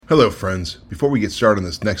Hello, friends. Before we get started on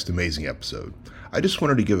this next amazing episode, I just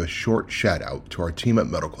wanted to give a short shout out to our team at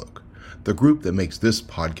MetalCloak, the group that makes this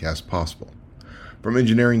podcast possible. From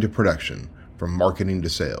engineering to production, from marketing to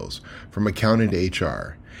sales, from accounting to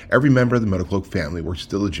HR, every member of the MetalCloak family works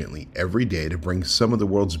diligently every day to bring some of the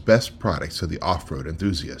world's best products to the off-road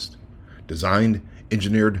enthusiast. Designed,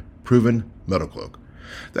 engineered, proven, MetalCloak.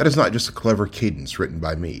 That is not just a clever cadence written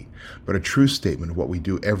by me, but a true statement of what we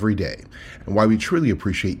do every day and why we truly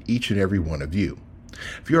appreciate each and every one of you.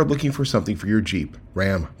 If you are looking for something for your Jeep,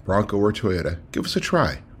 Ram, Bronco, or Toyota, give us a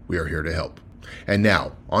try. We are here to help. And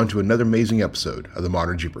now, on to another amazing episode of the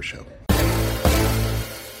Modern Jeeper Show.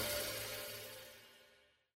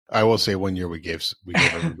 I will say one year we gave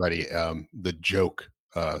everybody the joke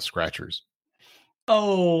scratchers.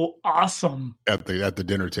 Oh, awesome. At the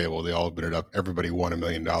dinner table, they all opened it up. Everybody won $1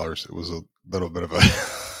 million. It was a little bit of a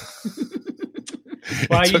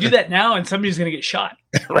Wow, you do that now and somebody's going to get shot.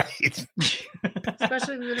 Right.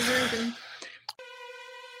 Especially with the version.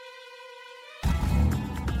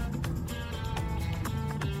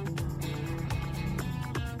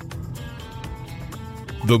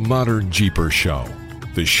 The Modern Jeeper Show,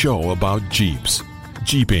 the show about Jeeps,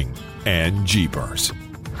 Jeeping, and Jeepers.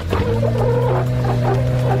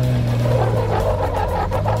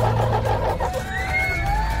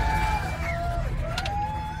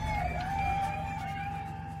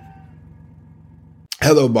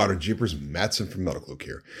 Hello, Modern Jeepers. Mattson from MetalCloak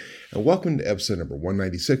here, and welcome to episode number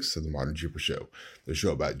 196 of the Modern Jeeper Show, the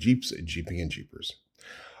show about Jeeps, Jeeping, and Jeepers.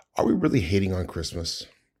 Are we really hating on Christmas?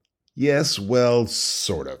 Yes, well,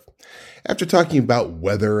 sort of. After talking about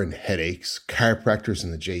weather and headaches, chiropractors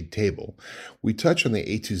and the Jade Table, we touch on the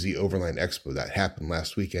A2Z Overland Expo that happened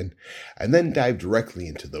last weekend, and then dive directly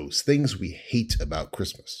into those things we hate about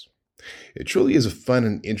Christmas. It truly is a fun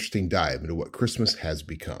and interesting dive into what Christmas has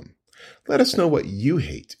become. Let us know what you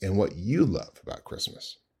hate and what you love about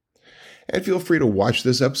Christmas. And feel free to watch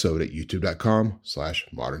this episode at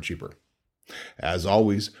youtube.com/modernjeeper. As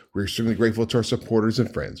always, we're extremely grateful to our supporters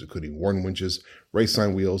and friends, including Warren Winches,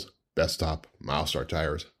 Raceline Wheels, Bestop, Milestar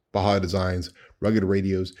Tires, Baja Designs, Rugged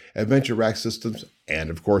Radios, Adventure Rack Systems, and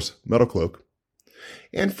of course, MetalCloak.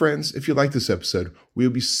 And friends, if you like this episode, we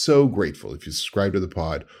would be so grateful if you subscribe to the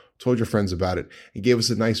pod, told your friends about it, and gave us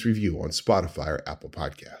a nice review on Spotify or Apple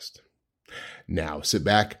Podcast. Now, sit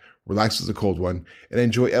back, relax with a cold one, and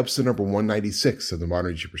enjoy episode number 196 of the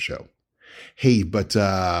Modern Jeeper Show. Hey, but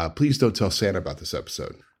please don't tell Santa about this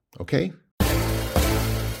episode, okay?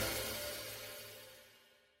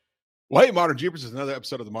 Well, hey, Modern Jeepers, is another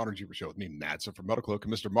episode of the Modern Jeeper Show with me, Mattson from MetalCloak,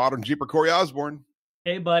 and Mr. Modern Jeeper, Corey Osborne.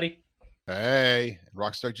 Hey, buddy. Hey,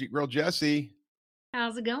 Rockstar Jeep Girl, Jesse.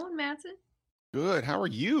 How's it going, Mattson? Good. How are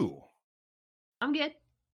you? I'm good.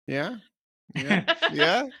 Yeah?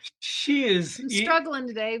 Yeah? She is I'm struggling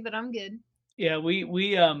today, but I'm good. Yeah,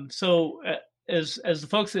 as the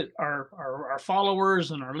folks that are our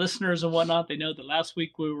followers and our listeners and whatnot, they know that last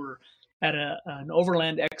week we were at an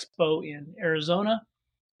Overland Expo in Arizona,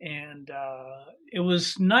 and it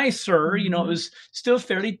was nicer. You know, it was still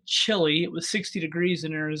fairly chilly. It was 60 degrees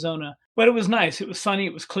in Arizona, but it was nice. It was sunny.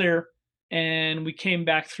 It was clear, and we came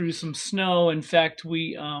back through some snow. In fact,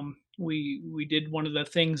 we did one of the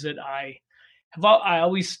things that I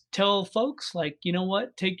always tell folks, like, you know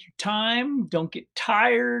what, take your time, don't get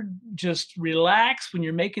tired, just relax when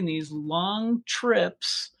you're making these long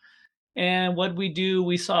trips. And what we do,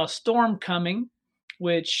 we saw a storm coming,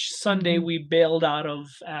 which Sunday we bailed out of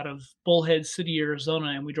Bullhead City,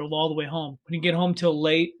 Arizona, and we drove all the way home. We didn't get home till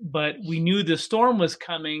late, but we knew the storm was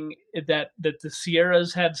coming that the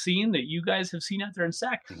Sierras have seen, that you guys have seen out there in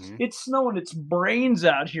Sac. Mm-hmm. It's snowing its brains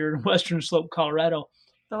out here in Western Slope, Colorado.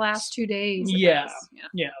 The last 2 days. Yeah.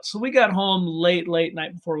 So we got home late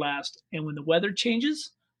night before last, and when the weather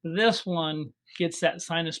changes, this one gets that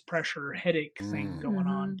sinus pressure headache thing going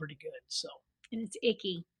on pretty good. So, and it's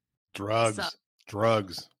icky. Drugs.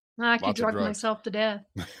 I could drug myself to death.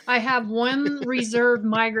 I have one reserved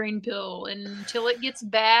migraine pill, and until it gets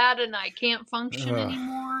bad and I can't function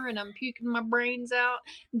anymore and I'm puking my brains out,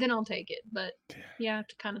 then I'll take it. But yeah, I have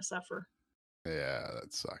to kind of suffer. Yeah,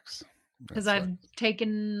 that sucks. Because I've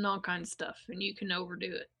taken all kinds of stuff, and you can overdo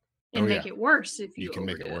it and make it worse if you can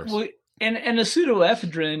make it worse. Well, and a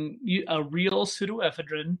pseudoephedrine, a real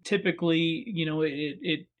pseudoephedrine, typically, you know,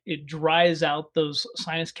 it dries out those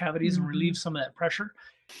sinus cavities and relieves some of that pressure,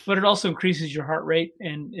 but it also increases your heart rate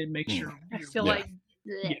and it makes your I feel like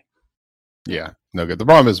Yeah, no good. The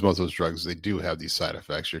problem is most of those drugs, they do have these side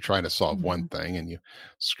effects. You're trying to solve one thing and you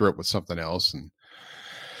screw it with something else, and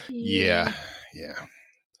yeah.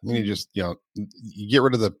 You just, you get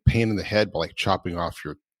rid of the pain in the head by like chopping off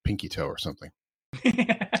your pinky toe or something.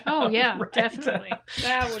 Oh yeah, Right. definitely.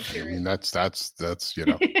 That would cure I mean, it. that's you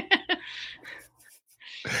know.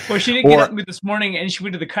 Well, she didn't get up with me this morning, and she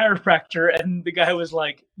went to the chiropractor, and the guy was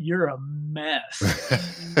like, "You're a mess."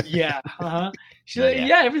 Yeah, She's like,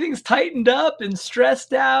 "Yeah, everything's tightened up and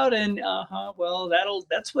stressed out, and well,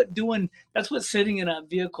 that's what sitting in a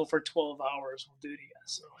vehicle for 12 hours will do to you."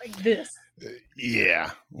 So Like this.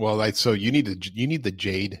 Yeah. Well, so you need the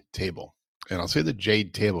Jade table. And I'll say the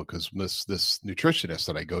Jade table because this nutritionist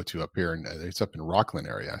that I go to up here, and it's up in Rockland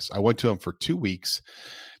area. I went to him for 2 weeks,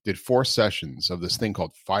 did 4 sessions of this thing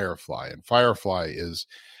called Firefly. And Firefly is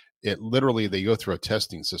literally, they go through a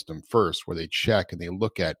testing system first where they check and they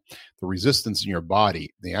look at the resistance in your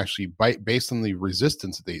body. They actually, based on the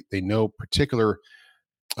resistance, they know particular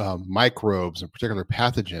microbes and particular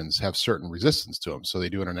pathogens have certain resistance to them. So they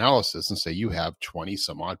do an analysis and say you have 20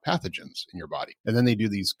 some odd pathogens in your body. And then they do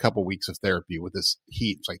these couple weeks of therapy with this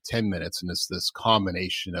heat. It's like 10 minutes. And it's this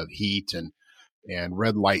combination of heat and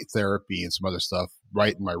red light therapy and some other stuff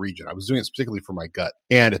right in my region. I was doing it particularly for my gut.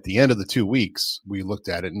 And at the end of the 2 weeks, we looked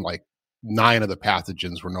at it and like 9 of the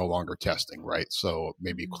pathogens were no longer testing, right? So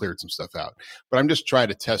maybe cleared some stuff out. But I'm just trying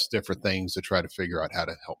to test different things to try to figure out how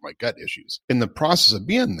to help my gut issues. In the process of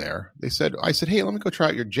being there, I said, hey, let me go try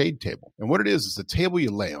out your Jade table. And what it is the table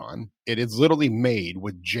you lay on. It is literally made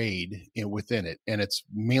with jade within it, and it's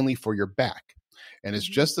mainly for your back. And it's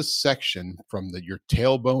just a section from your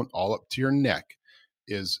tailbone all up to your neck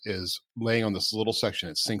is laying on this little section.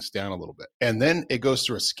 It sinks down a little bit. And then it goes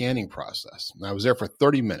through a scanning process. And I was there for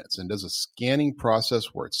 30 minutes and does a scanning process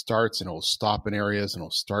where it starts and it will stop in areas and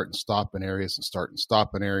it'll start and stop in areas and start and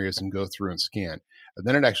stop in areas and go through and scan. And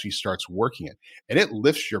then it actually starts working it. And it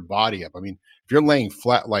lifts your body up. I mean, if you're laying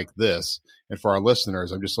flat like this, and for our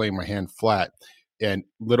listeners, I'm just laying my hand flat and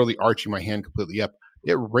literally arching my hand completely up,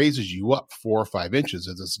 it raises you up 4 or 5 inches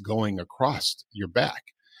as it's going across your back.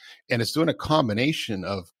 And it's doing a combination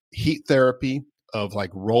of heat therapy, of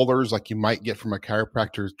like rollers like you might get from a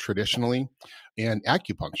chiropractor traditionally, and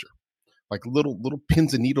acupuncture, like little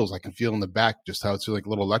pins and needles I can feel in the back, just how it's like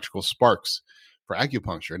little electrical sparks for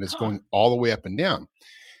acupuncture. And it's going all the way up and down.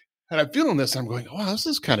 And I'm feeling this. I'm going, wow, this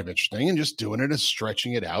is kind of interesting. And just doing it and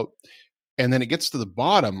stretching it out. And then it gets to the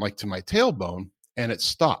bottom, like to my tailbone, and it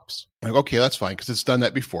stops. I'm like, okay, that's fine because it's done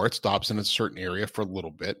that before. It stops in a certain area for a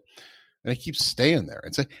little bit. And it keeps staying there.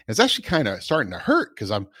 It's actually kind of starting to hurt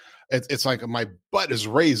because it's like my butt is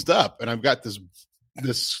raised up and I've got this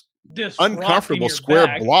uncomfortable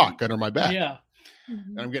square block under my back. Yeah.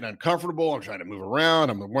 And I'm getting uncomfortable. I'm trying to move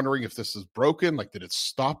around. I'm wondering if this is broken. Like, did it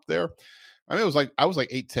stop there? I mean, I was like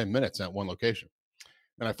 8-10 minutes at one location.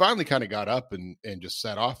 And I finally kind of got up and just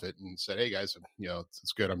sat off it and said, hey guys,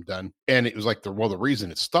 it's good. I'm done. And it was like, the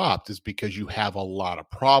reason it stopped is because you have a lot of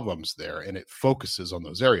problems there and it focuses on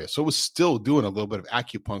those areas. So it was still doing a little bit of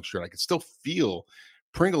acupuncture and I could still feel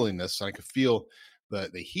pringliness and I could feel the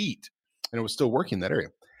heat and it was still working in that area.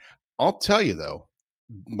 I'll tell you though,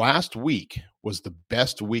 last week was the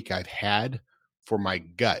best week I've had for my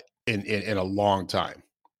gut in a long time.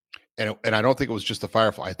 And I don't think it was just the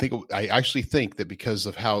Firefly. I actually think that because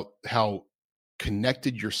of how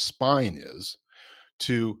connected your spine is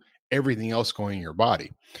to everything else going in your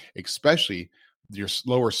body, especially your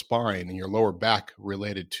lower spine and your lower back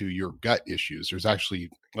related to your gut issues. There's actually,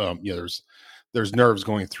 there's nerves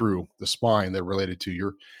going through the spine that are related to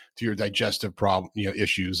your digestive problem,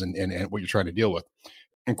 issues and what you're trying to deal with.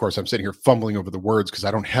 Of course, I'm sitting here fumbling over the words because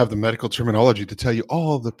I don't have the medical terminology to tell you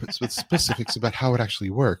all the specifics about how it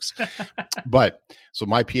actually works. But so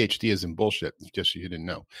my PhD is in bullshit, just so you didn't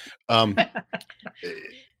know.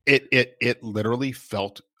 It literally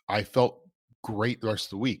I felt great the rest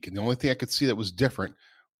of the week. And the only thing I could see that was different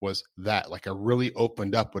was that, like, I really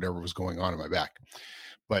opened up whatever was going on in my back.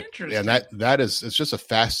 But and it's just a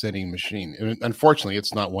fascinating machine. And unfortunately,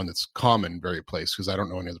 it's not one that's common in very places because I don't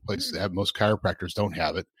know any other places that have. Most chiropractors don't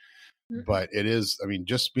have it. But it is, I mean,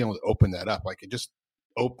 just being able to open that up, like it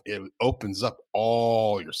opens up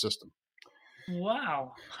all your system.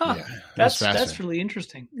 Wow. Yeah, that's really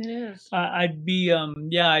interesting. It is. I'd be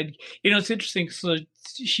it's interesting. So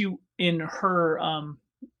she, in her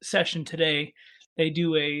session today, they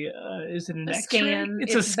do is it an X-ray? Scan?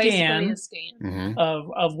 It's a scan, Mm-hmm.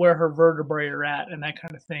 of where her vertebrae are at and that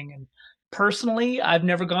kind of thing. And personally, I've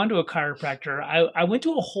never gone to a chiropractor. I went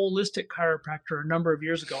to a holistic chiropractor a number of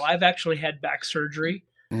years ago. I've actually had back surgery.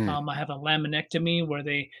 I have a laminectomy where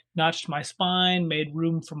they notched my spine, made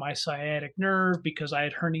room for my sciatic nerve because I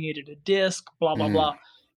had herniated a disc, blah, blah, blah.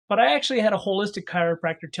 But I actually had a holistic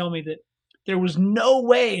chiropractor tell me that there was no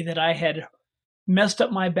way that I had messed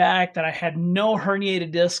up my back, that I had no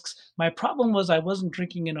herniated discs. My problem was I wasn't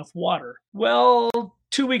drinking enough water. Well,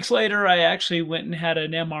 2 weeks later, I actually went and had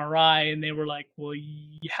an MRI, and they were like, well,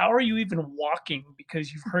 how are you even walking?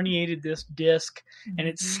 Because you've herniated this disc and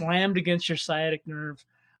it's slammed against your sciatic nerve.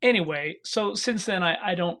 Anyway, so since then,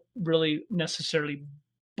 I don't really necessarily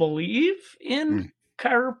believe in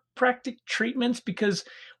chiropractic treatments, because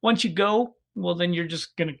once you go, well, then you're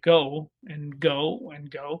just going to go and go and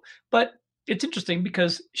go. But it's interesting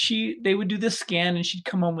because they would do this scan, and she'd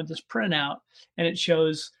come home with this printout, and it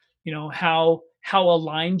shows, how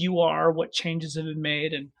aligned you are, what changes have been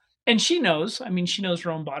made. And she knows, she knows her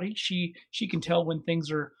own body. She can tell when things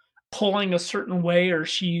are pulling a certain way, or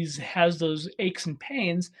has those aches and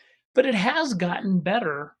pains, but it has gotten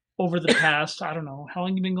better over the past, I don't know, how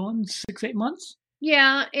long you been going? 6-8 months?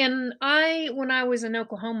 Yeah, and when I was in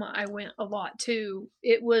Oklahoma, I went a lot too.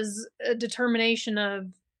 It was a determination of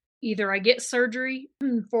either I get surgery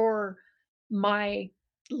for my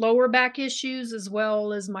lower back issues, as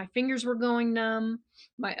well as my fingers were going numb,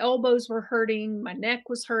 my elbows were hurting, my neck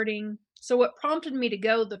was hurting. So what prompted me to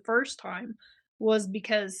go the first time was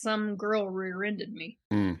because some girl rear-ended me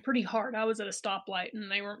pretty hard. I was at a stoplight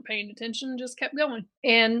and they weren't paying attention, just kept going.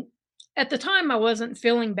 And at the time I wasn't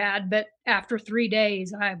feeling bad, but after 3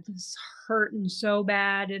 days I was hurting so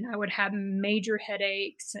bad, and I would have major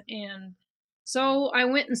headaches. And so I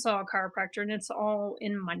went and saw a chiropractor, and it's all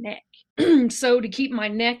in my neck. So to keep my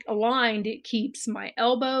neck aligned, it keeps my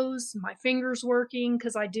elbows, my fingers working,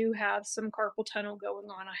 because I do have some carpal tunnel going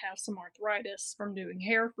on. I have some arthritis from doing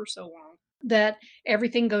hair for so long that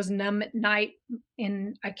everything goes numb at night,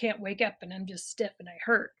 and I can't wake up, and I'm just stiff and I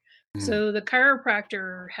hurt. So the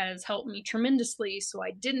chiropractor has helped me tremendously, so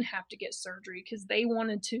I didn't have to get surgery, because they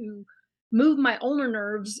wanted to move my ulnar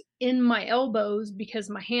nerves in my elbows because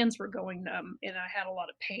my hands were going numb and I had a lot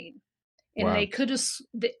of pain. And they could have,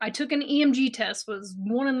 I took an EMG test, was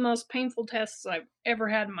one of the most painful tests I've ever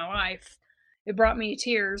had in my life. It brought me to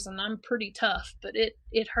tears, and I'm pretty tough, but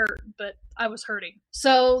it hurt, but I was hurting.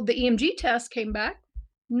 So the EMG test came back.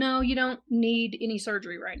 No, you don't need any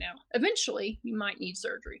surgery right now. Eventually, you might need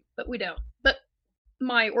surgery, but we don't. But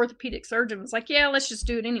my orthopedic surgeon was like, yeah, let's just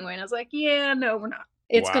do it anyway. And I was like, yeah, no, we're not.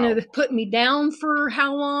 It's going to put me down for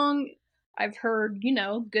how long? I've heard,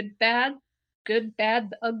 good, bad,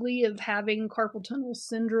 the ugly of having carpal tunnel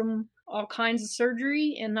syndrome, all kinds of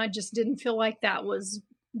surgery. And I just didn't feel like that was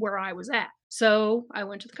where I was at. So I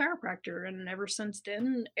went to the chiropractor, and ever since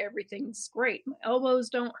then, everything's great. My elbows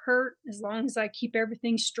don't hurt as long as I keep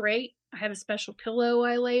everything straight. I have a special pillow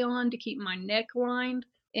I lay on to keep my neck aligned,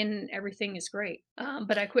 and everything is great.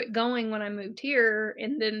 But I quit going when I moved here,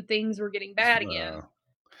 and then things were getting bad again.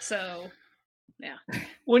 So, yeah.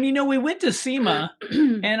 When, we went to SEMA,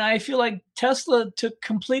 and I feel like Tesla took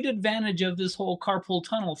complete advantage of this whole carpal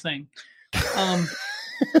tunnel thing.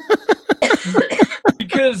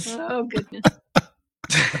 Because oh goodness,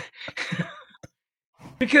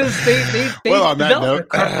 because they well, on that note,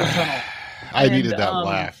 carpal tunnel. I needed that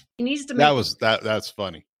laugh. He needs to make that's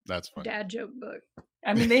funny. That's funny. Dad joke book.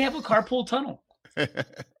 They have a carpool tunnel.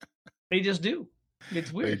 They just do.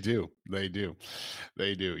 It's weird. They do.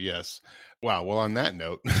 Yes. Wow. Well, on that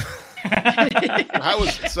note, how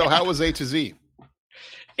was A to Z?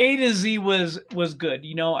 A to Z was good.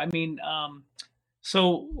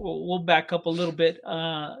 So we'll back up a little bit.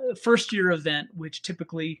 First year event, which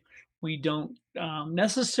typically we don't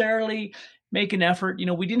necessarily make an effort.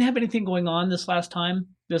 We didn't have anything going on this last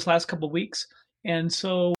couple of weeks. And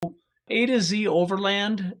so A to Z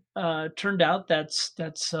Overland turned out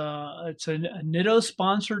it's a NITO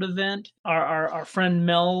sponsored event. Our friend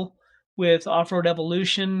Mel with Off-Road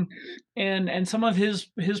Evolution and some of his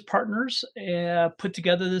partners put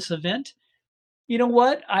together this event. You know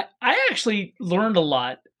what? I actually learned a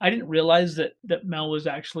lot. I didn't realize that Mel was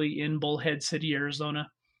actually in Bullhead City,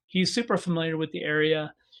 Arizona. He's super familiar with the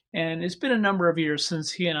area, and it's been a number of years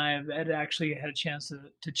since he and I have actually had a chance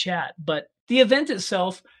to chat. But the event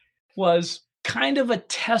itself was kind of a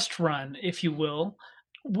test run, if you will.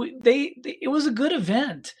 It was a good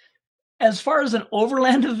event. As far as an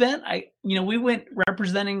overland event, we went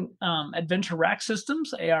representing Adventure Rack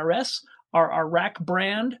Systems, ARS, our rack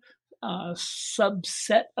brand,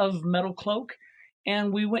 subset of Metal Cloak,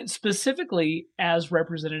 and we went specifically as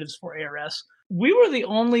representatives for ARS. We were the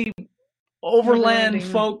only overland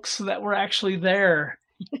folks that were actually there,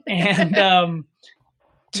 and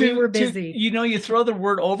we were busy. You throw the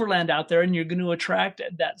word overland out there, and you're going to attract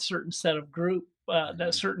that certain set of group.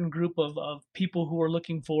 That certain group of people who are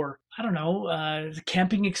looking for,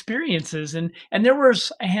 camping experiences. And there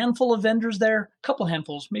was a handful of vendors there, a couple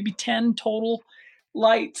handfuls, maybe 10 total.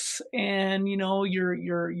 lights and,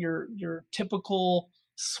 your typical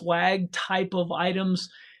swag type of items.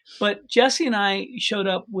 But Jessie and I showed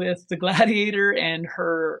up with the Gladiator and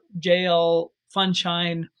her JL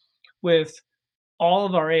Funshine with all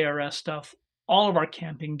of our ARS stuff, all of our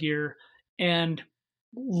camping gear, and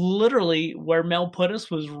literally where Mel put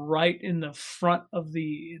us was right in the front of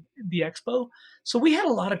the expo. So we had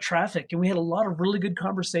a lot of traffic and we had a lot of really good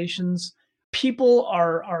conversations. People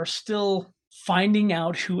are still finding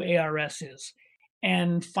out who ARS is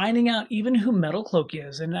and finding out even who Metal Cloak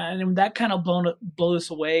is. And that kind of blows us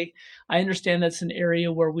away. I understand that's an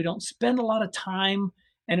area where we don't spend a lot of time,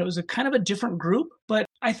 and it was a kind of a different group, but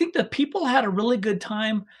I think the people had a really good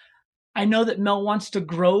time. I know that Mel wants to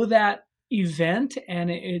grow that event, and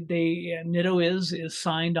Nitto is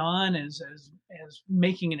signed on as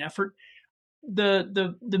making an effort.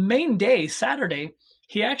 The main day, Saturday,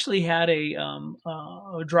 he actually had a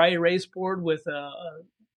dry erase board with a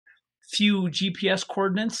few GPS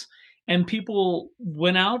coordinates, and people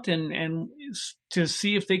went out and to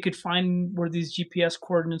see if they could find where these GPS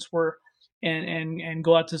coordinates were and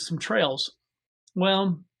go out to some trails.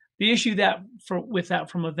 Well, the issue with that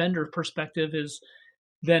from a vendor perspective is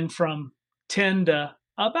then from 10 to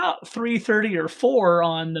about 3:30 or 4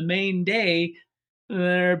 on the main day,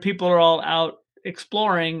 people are all out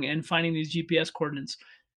exploring and finding these GPS coordinates.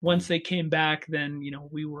 Once they came back, then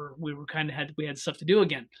we had stuff to do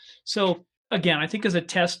again. So again, I think as a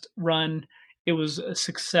test run, it was a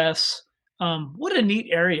success. What a neat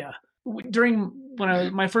area. During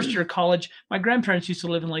my first year of college, my grandparents used to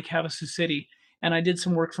live in Lake Havasu City, and I did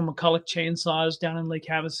some work for McCulloch Chainsaws down in Lake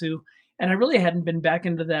Havasu. And I really hadn't been back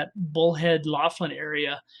into that Bullhead Laughlin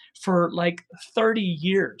area for like 30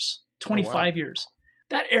 years, 25 years.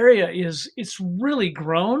 That area it's really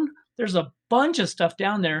grown. There's a bunch of stuff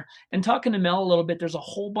down there. And talking to Mel a little bit, there's a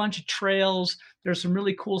whole bunch of trails. There's some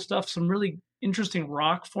really cool stuff, some really interesting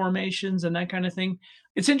rock formations and that kind of thing.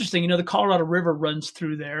 It's interesting, the Colorado River runs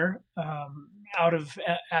through there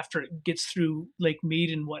after it gets through Lake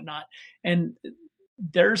Mead and whatnot. And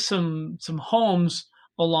there's some homes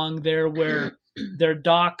along there where their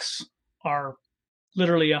docks are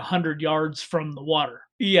literally 100 yards from the water.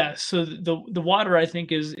 Yeah, so the water, I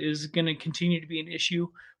think, is going to continue to be an issue.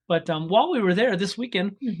 But while we were there this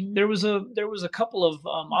weekend, there was a couple of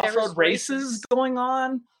off-road races going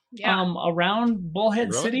on around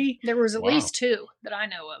Bullhead City. There was at least 2 that I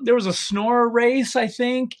know of. There was a snore race, I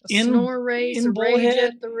think, in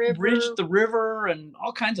Bullhead, Bridge the river, and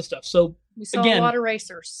all kinds of stuff. So we saw a lot of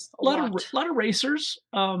racers. A lot of racers.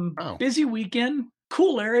 Busy weekend,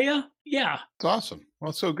 cool area. Yeah, it's awesome. Well,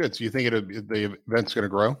 it's so good. So you think the event's going to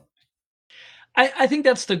grow? I think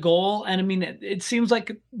that's the goal. And I mean, it seems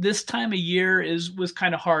like this time of year was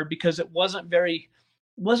kind of hard because it wasn't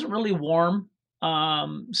really warm.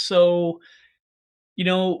 So,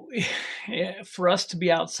 for us to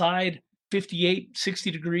be outside 58, 60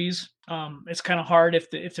 degrees, it's kind of hard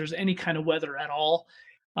if there's any kind of weather at all.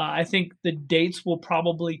 I think the dates will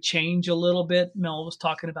probably change a little bit. Mel was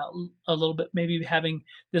talking about a little bit, maybe having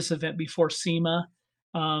this event before SEMA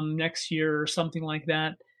next year or something like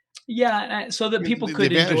that. Yeah, so that people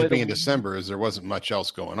could enjoy. The advantage of being in December is there wasn't much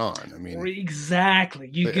else going on. I mean, exactly.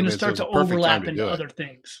 You're going to start to overlap into other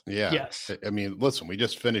things. Yeah. Yes. I mean, listen, we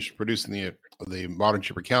just finished producing the Modern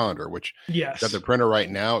Jipper calendar, which got the printer right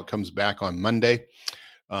now. It comes back on Monday.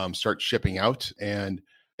 Starts shipping out, and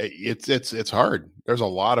it's hard. There's a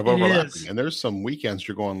lot of overlapping, and there's some weekends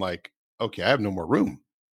you're going like, okay, I have no more room.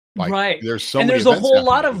 Like, right. There's and there's a whole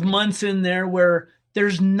lot of months in there where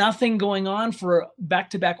there's nothing going on for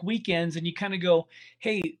back-to-back weekends, and you kind of go,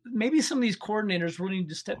 hey, maybe some of these coordinators really need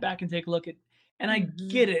to step back and take a look at. And I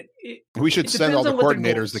get it. We should send all the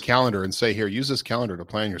coordinators the calendar and say, here, use this calendar to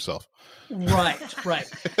plan yourself. Right.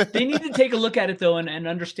 They need to take a look at it, though, and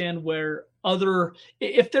understand where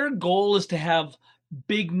if their goal is to have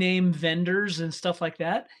big name vendors and stuff like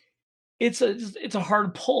that, it's a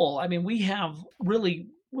hard pull. I mean, we've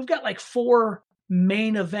got like 4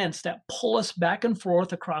 main events that pull us back and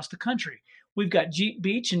forth across the country. We've got Jeep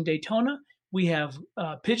Beach in Daytona. We have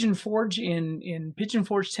Pigeon Forge in Pigeon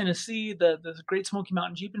Forge, Tennessee, the Great Smoky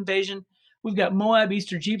Mountain Jeep Invasion. We've got Moab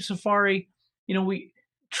Easter Jeep Safari.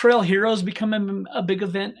 Trail Heroes becoming a big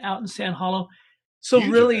event out in Sand Hollow. So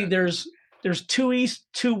huge really event. There's 2 east,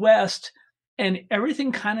 2 west, and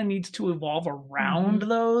everything kind of needs to evolve around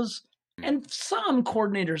those. And some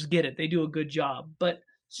coordinators get it. They do a good job, but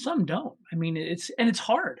some don't. I mean, it's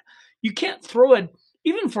hard. You can't throw it,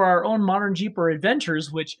 even for our own Modern Jeeper Adventures,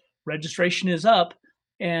 which registration is up,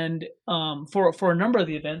 and for a number of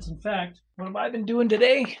the events. In fact, what have I been doing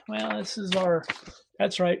today? Well,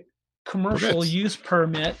 that's right. commercial use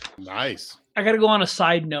permit. Nice. I got to go on a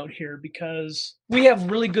side note here because we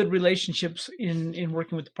have really good relationships in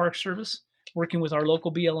working with the Park Service, working with our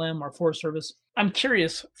local BLM, our Forest Service. I'm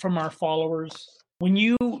curious from our followers, when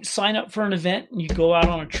you sign up for an event and you go out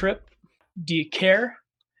on a trip, do you care?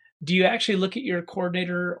 Do you actually look at your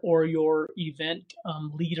coordinator or your event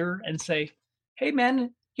leader and say, hey,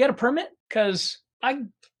 man, you got a permit? Because I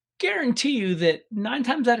guarantee you that 9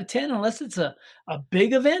 times out of 10, unless it's a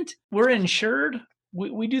big event, we're insured.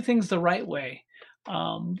 We do things the right way.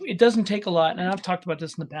 It doesn't take a lot, and I've talked about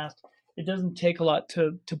this in the past. It doesn't take a lot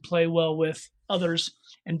to play well with others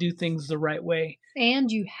and do things the right way.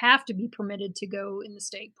 And you have to be permitted to go in the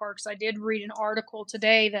state parks. I did read an article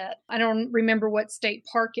today that I don't remember what state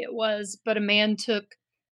park it was, but a man took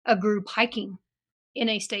a group hiking in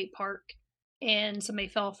a state park, and somebody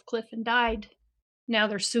fell off a cliff and died. Now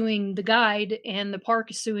they're suing the guide, and the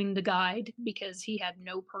park is suing the guide because he had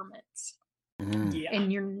no permits. Yeah.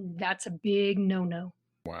 And that's a big no-no.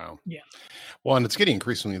 Wow. Yeah. Well, and it's getting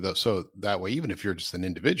increasingly though, so that way, even if you're just an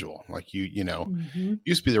individual, like you know,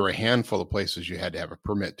 used to be there were a handful of places you had to have a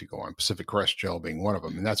permit to go on, Pacific Crest Trail being one of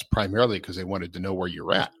them. And that's primarily because they wanted to know where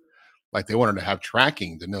you're at. Like they wanted to have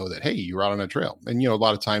tracking to know that, hey, you're out on a trail. And, you know, a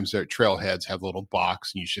lot of times their trailheads have a little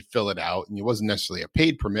box and you should fill it out. And it wasn't necessarily a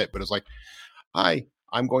paid permit, but it's like, hi,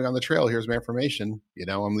 I'm going on the trail. Here's my information. You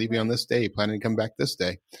know, I'm leaving on this day, planning to come back this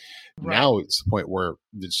day. Right. Now it's the point where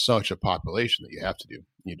there's such a population that you have to do.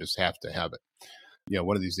 You just have to have it. You know,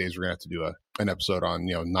 one of these days we're going to have to do an episode on,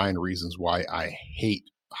 9 reasons why I hate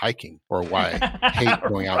hiking or why I hate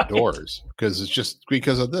going outdoors, because it's just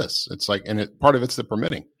because of this. It's like, and part of it's the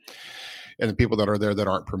permitting and the people that are there that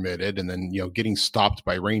aren't permitted. And then, getting stopped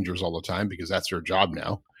by rangers all the time because that's their job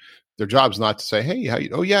now. Their job's not to say, hey,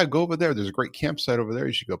 oh yeah, go over there. There's a great campsite over there.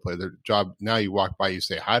 You should go play. Their job now, you walk by, you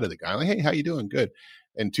say hi to the guy. Like, hey, how you doing? Good.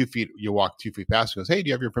 And you walk 2 feet past and goes, hey, do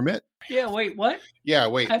you have your permit? Yeah, wait, what? Yeah,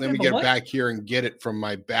 wait, let me get back here and get it from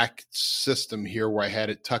my back system here where I had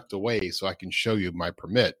it tucked away so I can show you my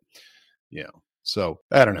permit. So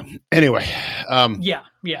I don't know. Anyway. Yeah.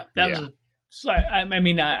 I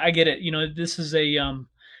get it. This is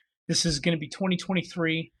this is going to be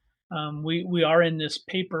 2023. We are in this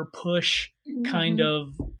paper push kind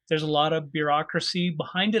of, there's a lot of bureaucracy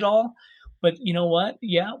behind it all. But you know what?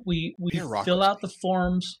 Yeah, we fill out the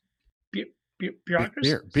forms.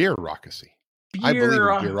 Bureaucracy. I believe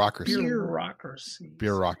in bureaucracy.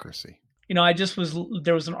 Bureaucracy.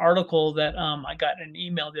 There was an article that I got an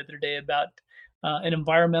email the other day about an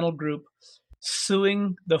environmental group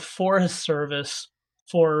suing the Forest Service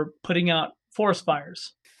for putting out forest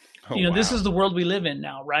fires. Wow. This is the world we live in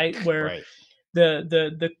now, right? Where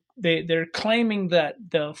they're claiming that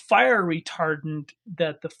the fire retardant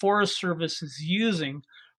that the Forest Service is using,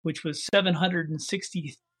 which was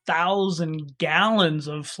 760,000 gallons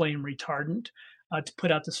of flame retardant to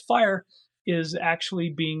put out this fire, is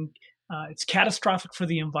actually it's catastrophic for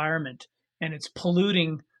the environment, and it's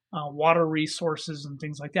polluting water resources and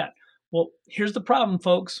things like that. Well, here's the problem,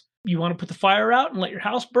 folks. You want to put the fire out and let your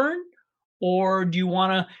house burn? Or do you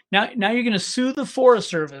want to, now you're going to sue the Forest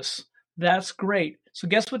Service. That's great. So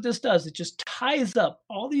guess what this does? It just ties up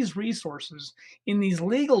all these resources in these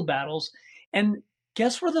legal battles. And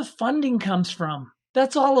guess where the funding comes from?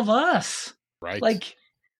 That's all of us. Right. Like,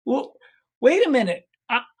 well, wait a minute.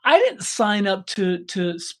 I didn't sign up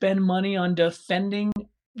to spend money on defending.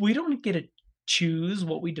 We don't get to choose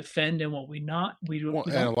what we defend and what we not.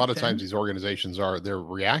 And a lot of times these organizations they're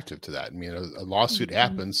reactive to that. I mean, a lawsuit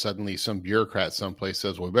happens, suddenly some bureaucrat someplace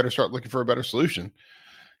says, well, we better start looking for a better solution,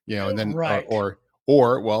 and then, right. or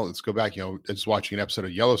let's go back, it's watching an episode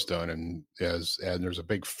of Yellowstone and there's a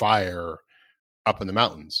big fire up in the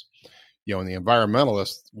mountains, and the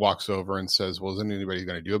environmentalist walks over and says, well, is anybody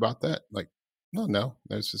going to do about that? Like, no,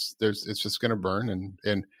 it's just going to burn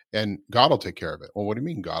and God will take care of it. Well, what do you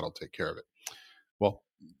mean God will take care of it? Well,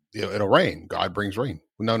 it'll rain. God brings rain.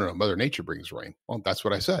 No, Mother Nature brings rain. Well, that's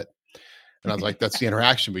what I said. And I was like, that's the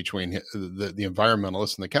interaction between the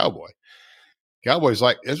environmentalist and the cowboy. Cowboy's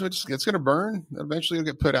like, it's going to burn. Eventually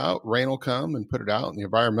it'll get put out. Rain will come and put it out. And the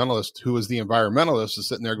environmentalist, who is the environmentalist, is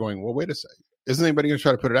sitting there going, well, wait a second. Isn't anybody going to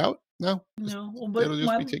try to put it out? No. Well,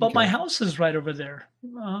 but my house is right over there.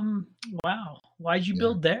 Wow. Why'd you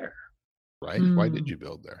build there? Right. Why did you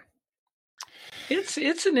build there?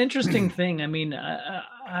 It's an interesting thing. I mean,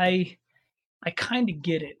 I kind of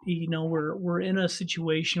get it. We're in a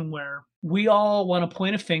situation where we all want to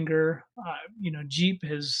point a finger. Jeep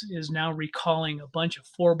is now recalling a bunch of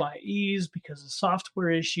 4xEs because of software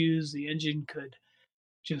issues. The engine could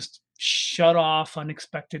just shut off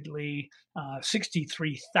unexpectedly.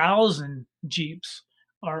 63,000 Jeeps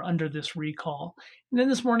are under this recall. And then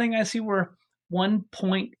this morning I see we're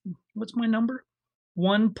what's my number?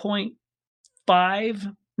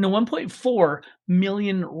 1.4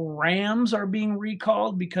 million Rams are being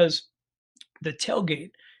recalled because the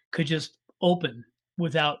tailgate could just open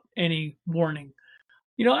without any warning.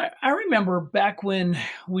 I remember back when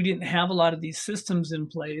we didn't have a lot of these systems in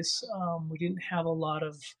place. We didn't have a lot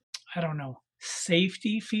of,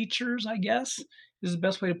 safety features, I guess is the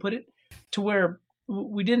best way to put it, to where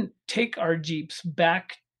we didn't take our Jeeps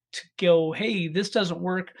back to go, hey, this doesn't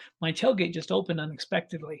work. My tailgate just opened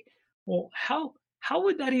unexpectedly. Well, how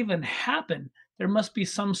would that even happen? There must be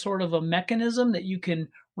some sort of a mechanism that you can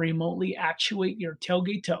remotely actuate your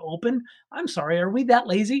tailgate to open. I'm sorry, are we that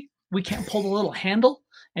lazy? We can't pull the little handle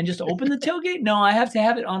and just open the tailgate? No, I have to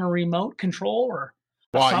have it on a remote control or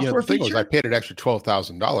the thing was, I paid an extra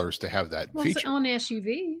 $12,000 to have that feature. It's on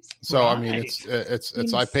SUVs. So right. I mean, it's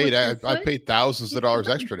I paid thousands of dollars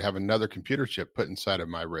extra to have another computer chip put inside of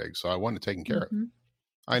my rig. So I want it taken care of.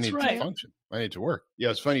 I need to function. I need to work. Yeah,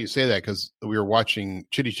 it's funny you say that because we were watching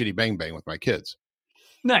Chitty Chitty Bang Bang with my kids.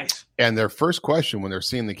 Nice. And their first question when they're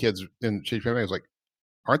seeing the kids in Chitty Chitty Bang Bang was like,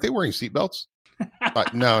 "Aren't they wearing seatbelts?"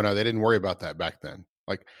 No, they didn't worry about that back then.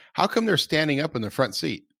 Like, how come they're standing up in the front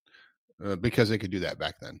seat? Because they could do that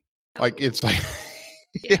back then. Like, it's like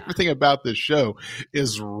everything about this show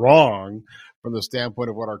is wrong from the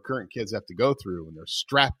standpoint of what our current kids have to go through when they're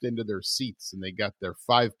strapped into their seats and they got their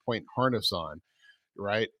 5-point harness on,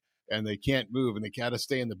 right? And they can't move and they got to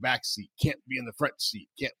stay in the back seat, can't be in the front seat,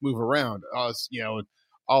 can't move around, all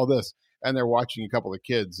this. And they're watching a couple of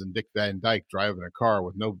kids and Dick Van Dyke driving a car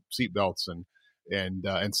with no seatbelts and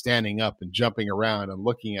standing up and jumping around and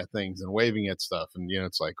looking at things and waving at stuff. And,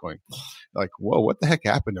 it's like going like, whoa, what the heck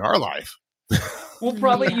happened in our life? Well,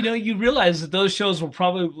 probably, you realize that those shows will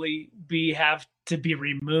probably have to be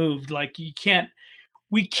removed. Like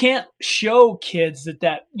we can't show kids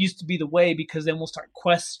that used to be the way, because then we'll start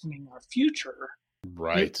questioning our future.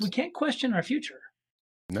 Right. We can't question our future.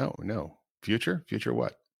 No. Future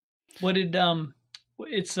what? What did,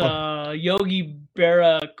 it's a Yogi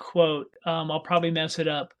Berra quote. I'll probably mess it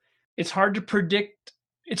up. It's hard to predict.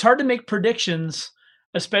 It's hard to make predictions,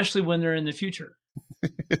 especially when they're in the future.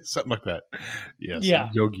 Something like that. Yes. Yeah.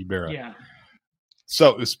 Yogi Berra. Yeah.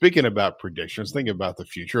 So speaking about predictions, thinking about the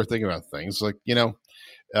future, thinking about things like, and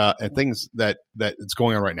things that it's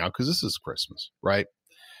going on right now, because this is Christmas, right?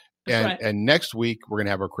 And next week we're going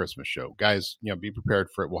to have our Christmas show. Guys, be prepared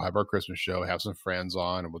for it. We'll have our Christmas show, have some friends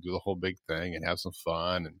on, and we'll do the whole big thing and have some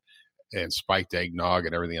fun and spiked eggnog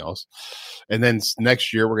and everything else. And then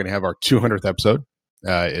next year we're going to have our 200th episode.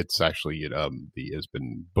 It's actually has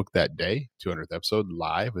been booked that day, 200th episode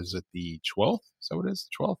live. Is it the 12th? Is that what it is?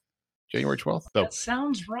 12th? January 12th? So, that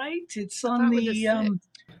sounds right. It's on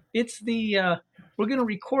we're going to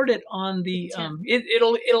record it on the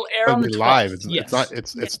it'll air on the 12th. Live. It's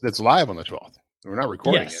live on the 12th. We're not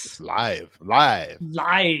recording it. It's live. You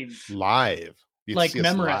like see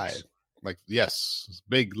Memorex. Live. Like, yes, it's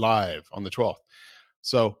big live on the 12th.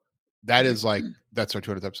 So that's our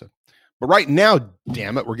 200th episode. But right now,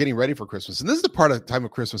 damn it, we're getting ready for Christmas. And this is the part of the time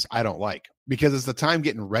of Christmas I don't like, because it's the time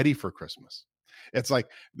getting ready for Christmas. It's like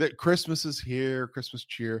that Christmas is here, Christmas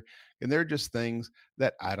cheer, and they're just things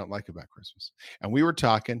that I don't like about Christmas. And we were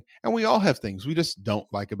talking, and we all have things we just don't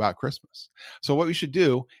like about Christmas. So what we should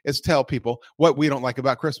do is tell people what we don't like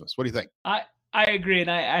about Christmas. What do you think? I agree,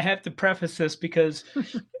 and I have to preface this because,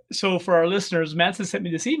 so for our listeners, Mattson sent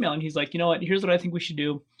me this email, and he's like, you know what, here's what I think we should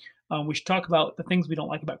do. We should talk about the things we don't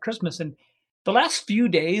like about Christmas. And the last few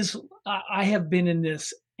days, I have been in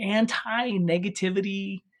this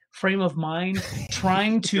anti-negativity frame of mind,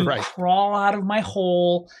 trying to crawl out of my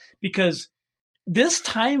hole, because this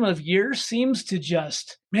time of year seems to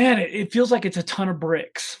just, man, it feels like it's a ton of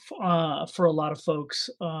bricks for a lot of folks.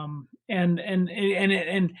 And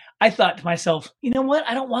I thought to myself, you know what?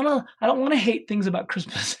 I don't want to hate things about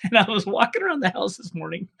Christmas. And I was walking around the house this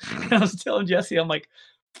morning and I was telling Jesse, I'm like,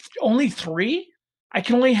 only 3? I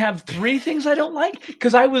can only have 3 things I don't like?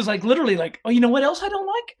 Because I was like, literally like, oh, you know what else I don't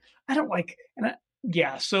like?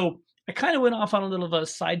 So I kind of went off on a little of a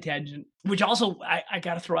side tangent, which also I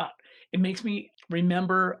got to throw out. It makes me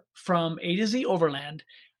remember from A to Z Overland.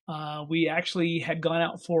 We actually had gone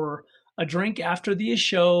out for a drink after the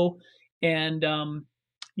show, and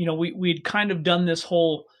we'd kind of done this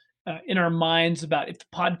whole in our minds about if the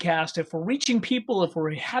podcast, if we're reaching people, if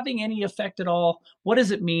we're having any effect at all, what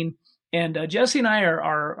does it mean? And Jesse and I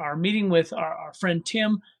are meeting with our friend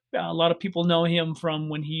Tim. A lot of people know him from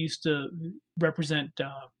when he used to represent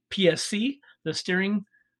PSC, the steering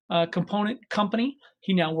component company.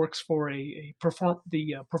 He now works for the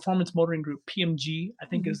Performance Motoring Group, PMG, I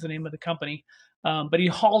think is the name of the company. But he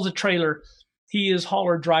hauls a trailer. He is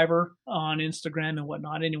hauler driver on Instagram and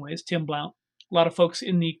whatnot. Anyways, Tim Blount. A lot of folks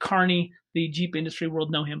in the Kearney, the Jeep industry world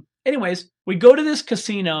know him. Anyways, we go to this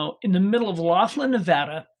casino in the middle of Laughlin,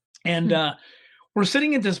 Nevada, and we're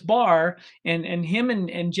sitting at this bar, and him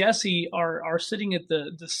and Jesse are sitting at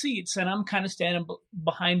the seats, and I'm kind of standing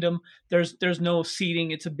behind them. There's no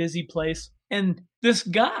seating. It's a busy place. And this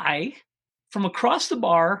guy from across the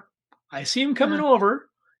bar, I see him coming over.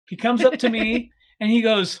 He comes up to me, and he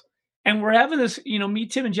goes, and we're having this, me,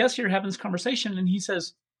 Tim, and Jesse are having this conversation, and he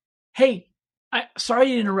says, "Hey, sorry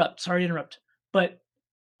to interrupt, but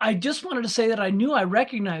I just wanted to say that I knew I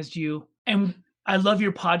recognized you, and I love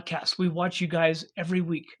your podcast. We watch you guys every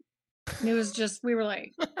week." It was just, we were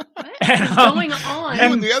like, what is going on?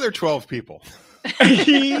 And the other 12 people.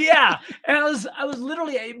 Yeah. And I was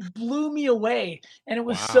literally, it blew me away. And it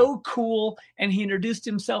was so cool. And he introduced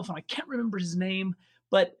himself, and I can't remember his name,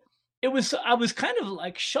 but I was kind of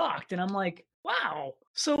like shocked. And I'm like, wow.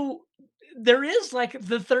 So there is like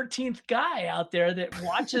the 13th guy out there that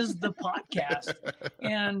watches the podcast.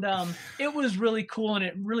 And it was really cool. And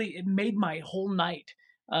it made my whole night.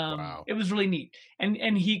 It was really neat.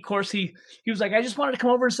 And he, of course, he was like, "I just wanted to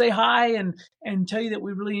come over and say hi and tell you that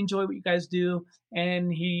we really enjoy what you guys do."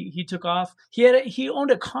 And he took off. He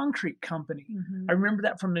owned a concrete company. I remember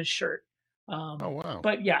that from his shirt. Oh, wow.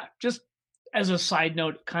 But yeah, just as a side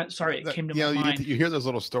note, it came to my mind. You hear those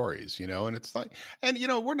little stories, and it's like, and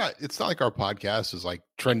it's not like our podcast is like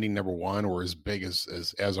trending #1 or as big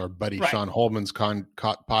as our buddy Sean Holman's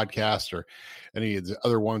podcast or any of the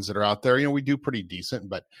other ones that are out there. We do pretty decent,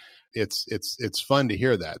 but it's fun to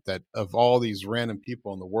hear that of all these random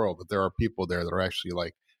people in the world, that there are people there that are actually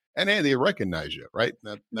like, and hey, they recognize you, right?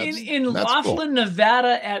 In Laughlin, cool.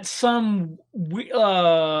 Nevada, at some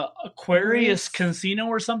Aquarius casino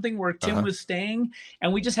or something where Tim was staying,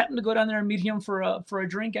 and we just happened to go down there and meet him for a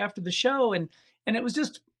drink after the show, and it was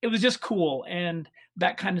just cool, and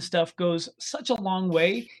that kind of stuff goes such a long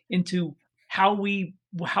way into how we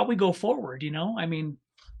go forward. I mean,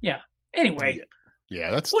 yeah. Anyway. Yeah,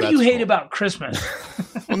 that's what do you hate about Christmas?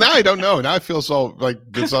 Well, now I don't know. Now I feel so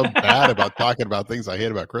bad about talking about things I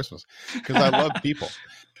hate about Christmas, because I love people.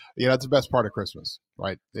 That's the best part of Christmas,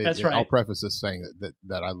 right? That's right. I'll preface this saying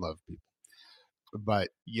that I love people. But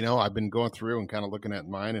I've been going through and kind of looking at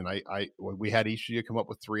mine, and we had each of you come up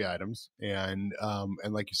with 3 items, and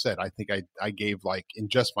like you said, I think I gave, like, in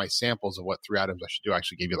just my samples of what 3 items I should do, I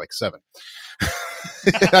actually gave you like 7.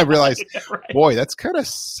 I realized, boy, that's kind of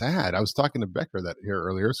sad. I was talking to Becker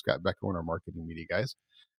earlier, Scott Becker, one of our marketing media guys,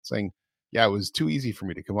 saying, yeah, it was too easy for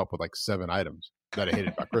me to come up with like 7 items that I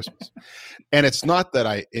hated about Christmas. And it's not that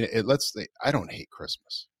I don't hate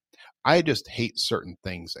Christmas. I just hate certain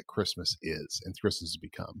things that Christmas is and Christmas has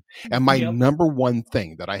become. And my number one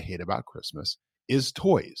thing that I hate about Christmas is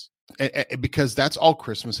toys. And because that's all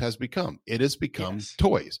Christmas has become. It has become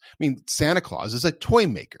toys. I mean, Santa Claus is a toy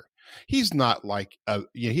maker. He's not like,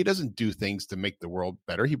 he doesn't do things to make the world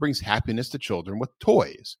better. He brings happiness to children with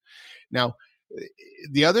toys. Now,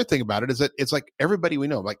 the other thing about it is that it's like everybody we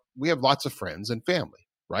know, like we have lots of friends and family,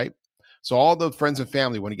 right? So all the friends and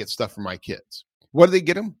family want to get stuff for my kids. What do they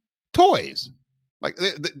get them? Toys. Like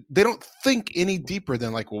they don't think any deeper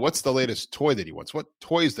than like, well, what's the latest toy that he wants? What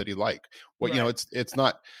toys that he like? Well, it's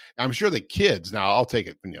not, I'm sure the kids, now I'll take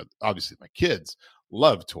it, obviously my kids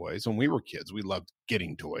love toys. When we were kids, we loved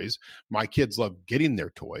getting toys. My kids love getting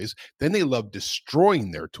their toys. Then they love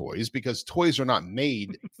destroying their toys, because toys are not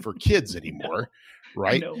made for kids anymore,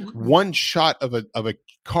 right? One shot of a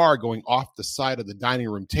car going off the side of the dining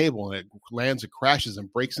room table, and it lands and crashes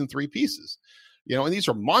and breaks in 3 pieces. And these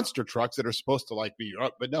are monster trucks that are supposed to like be,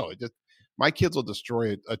 but no, my kids will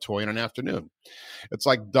destroy a toy in an afternoon. It's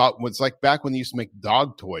like back when they used to make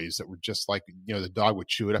dog toys that were just like, the dog would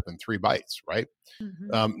chew it up in 3 bites, right?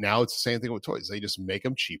 Now it's the same thing with toys. They just make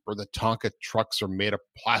them cheaper. The Tonka trucks are made of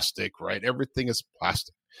plastic, right? Everything is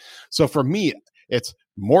plastic. So for me, it's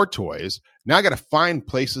more toys. Now I got to find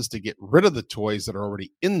places to get rid of the toys that are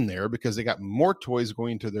already in there, because they got more toys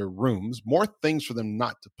going to their rooms, more things for them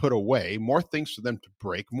not to put away, more things for them to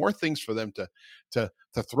break, more things for them to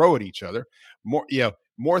throw at each other,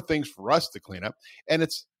 more things for us to clean up. And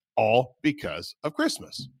it's all because of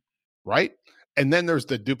Christmas, right? And then there's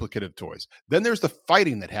the duplicative toys. Then there's the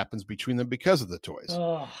fighting that happens between them because of the toys.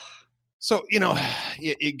 Oh. So,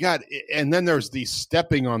 and then there's the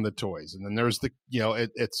stepping on the toys, and then there's the,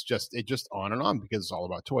 it's just on and on, because it's all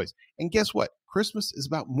about toys. And guess what? Christmas is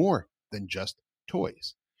about more than just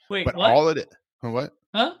toys. Wait, but what? all it is, what?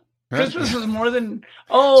 Huh? Christmas is more than.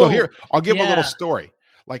 So here, I'll give a yeah. little story.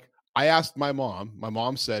 Like I asked my mom. My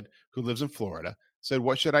mom said, who lives in Florida, said,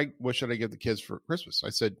 what should I give the kids for Christmas? I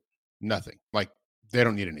said, nothing. Like they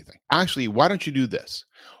don't need anything. Actually, why don't you do this?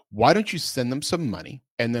 Why don't you send them some money,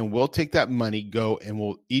 and then we'll take that money, go,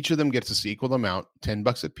 and each of them gets this equal amount,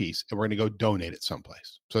 $10 a piece, and we're going to go donate it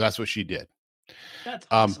someplace. So that's what she did. That's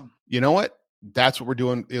awesome. You know what? That's what we're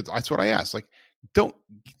doing. That's what I asked. Like,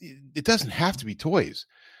 it doesn't have to be toys.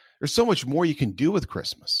 There's so much more you can do with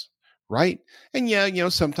Christmas, right? And yeah,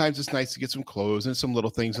 sometimes it's nice to get some clothes and some little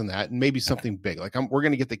things on that, and maybe something big. Like I'm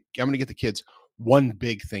going to get the kids one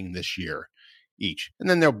big thing this year each, and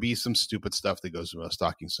then there'll be some stupid stuff that goes with a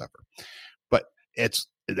stocking stuffer. But that's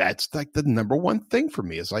like the number one thing for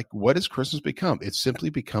me is like, what has Christmas become? It's simply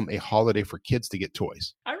become a holiday for kids to get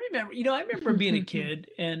toys. I remember being a kid,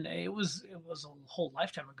 and it was a whole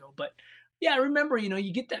lifetime ago, but yeah, I remember,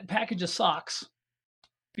 you get that package of socks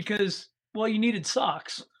because, well, you needed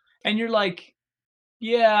socks, and you're like,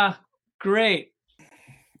 yeah, great.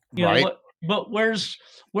 Right. But where's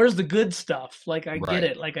the good stuff? Like, I get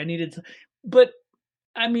it. Like I needed to, but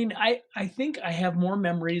I mean, I think I have more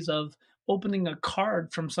memories of opening a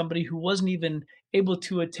card from somebody who wasn't even able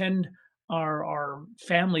to attend our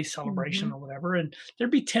family celebration or whatever, and there'd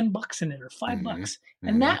be $10 in it or $5,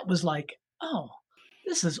 and that was like, oh,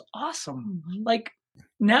 this is awesome. Like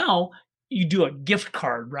now you do a gift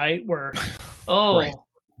card, right? Where, oh,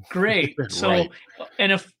 great. So,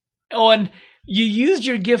 and and you used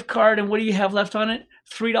your gift card, and what do you have left on it?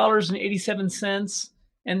 $3.87.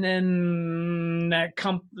 And then that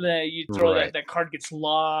you throw that card gets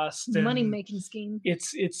lost. Money making scheme.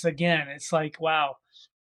 It's like, wow.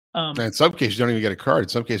 And in some cases, you don't even get a card. In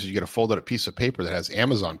some cases, you get a folded up piece of paper that has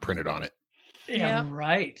Amazon printed on it. Yeah,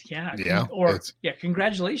 right. Yeah. Yeah.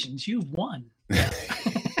 Congratulations, you've won.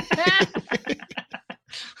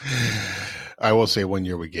 I will say one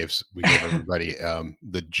year we gave everybody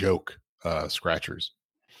the joke scratchers.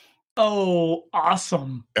 Oh,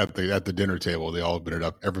 awesome. At the dinner table, they all opened it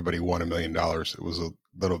up. Everybody won $1 million. It was a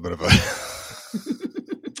little bit of a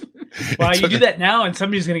wow, you do that now and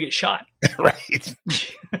somebody's gonna get shot. Right.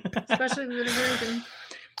 Especially with the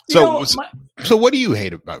So what do you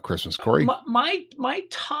hate about Christmas, Corey? My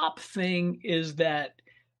top thing is that,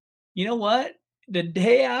 you know what? The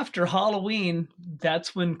day after Halloween,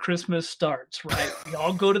 that's when Christmas starts, right? We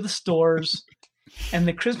all go to the stores and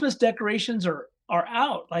the Christmas decorations are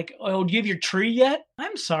out. Like, oh, do you have your tree yet?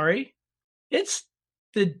 I'm sorry. It's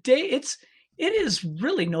the day. It is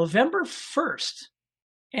really November 1st.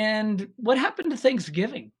 And what happened to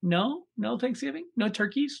Thanksgiving? No Thanksgiving? No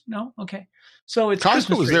turkeys? No? Okay. So it's Costco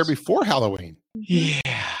Christmas was trees. there before Halloween. Yeah.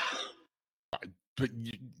 But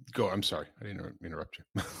go. I'm sorry. I didn't interrupt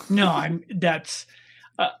you. No, I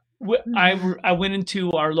went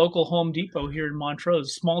into our local Home Depot here in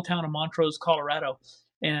Montrose, small town of Montrose, Colorado.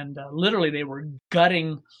 And literally they were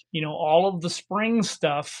gutting, all of the spring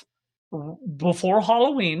stuff before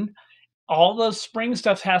Halloween. All the spring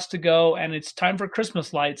stuff has to go, and it's time for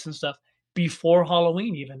Christmas lights and stuff before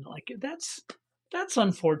Halloween even. Like that's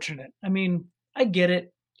unfortunate. I mean, I get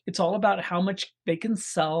it. It's all about how much they can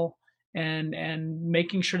sell and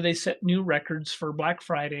making sure they set new records for Black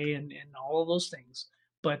Friday and all of those things.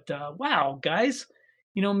 But wow, guys,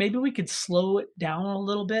 maybe we could slow it down a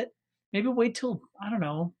little bit. Maybe wait till, I don't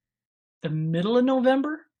know, the middle of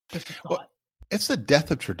November? Just a thought. Well, it's the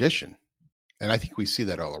death of tradition. And I think we see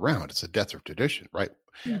that all around. It's a death of tradition, right?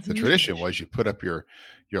 The tradition was you put up your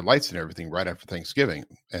lights and everything right after Thanksgiving.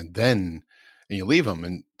 And you leave them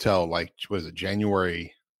until like, what is it,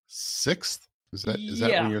 January 6th? Is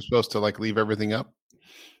that when you're supposed to like leave everything up?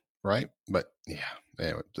 Right? But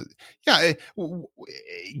anyway,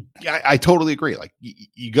 I totally agree. Like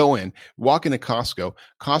you go in, walk into Costco.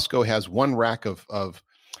 Costco has one rack of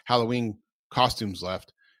Halloween costumes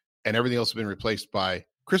left, and everything else has been replaced by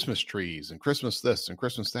Christmas trees and Christmas this and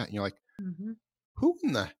Christmas that. And you're like, who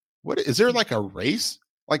in the, what is there like a race?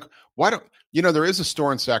 Like, why don't, there is a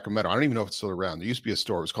store in Sacramento. I don't even know if it's still around. There used to be a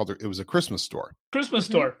store. It was a Christmas store. Christmas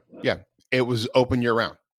store. Yeah. It was open year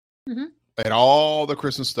round. And all the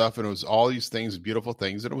Christmas stuff, and it was all these things, beautiful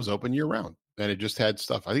things, and it was open year round. And it just had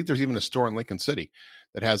stuff. I think there's even a store in Lincoln City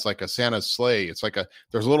that has like a Santa's sleigh. It's like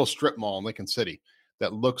there's a little strip mall in Lincoln City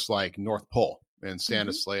that looks like North Pole and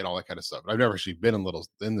Santa's sleigh and all that kind of stuff. I've never actually been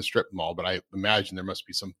in the strip mall, but I imagine there must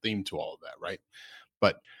be some theme to all of that, right?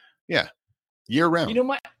 But yeah, year round.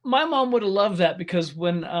 My mom would have loved that because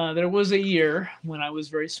when there was a year when I was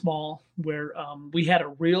very small where we had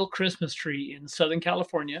a real Christmas tree in Southern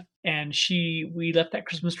California, and we left that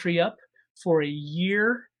Christmas tree up for a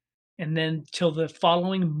year and then till the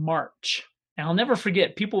following March. And I'll never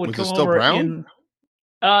forget, people would Was come it still over brown? in.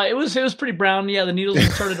 It was pretty brown. Yeah, the needles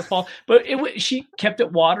had started to fall, but she kept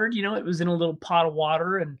it watered. It was in a little pot of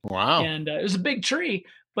water, and Wow. and it was a big tree.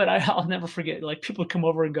 But I'll never forget. Like, people would come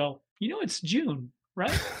over and go, it's June,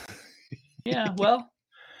 right? Yeah. Well,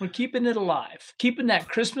 we're keeping it alive, keeping that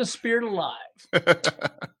Christmas spirit alive.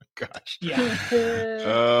 Gosh. Yeah.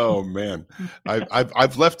 Oh man,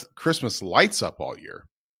 I've left Christmas lights up all year.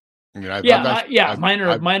 I mean,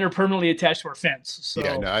 mine are permanently attached to our fence. So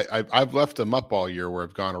yeah, no, I've left them up all year where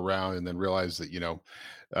I've gone around and then realized that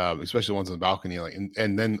especially the ones on the balcony, like,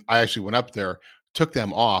 and then I actually went up there, took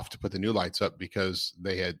them off to put the new lights up because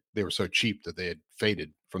they were so cheap that they had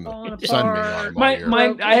faded from the sun being on them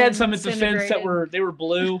all year. I had some at the fence that were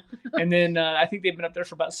blue, and then I think they've been up there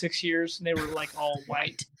for about 6 years, and they were like all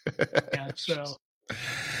white. Yeah. So,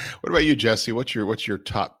 what about you, Jesse? What's your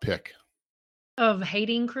top pick of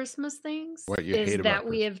hating Christmas things? What you hate about that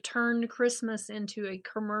we have turned Christmas into a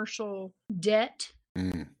commercial debt.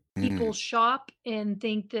 People shop and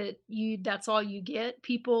think that that's all you get.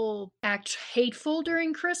 People act hateful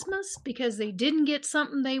during Christmas because they didn't get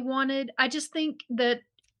something they wanted. I just think that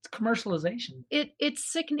it's commercialization.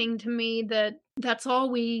 It's sickening to me that that's all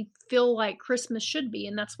we feel like Christmas should be,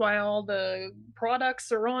 and that's why all the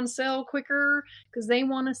products are on sale quicker, because they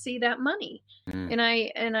want to see that money. And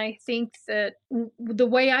I think that the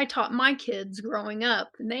way I taught my kids growing up,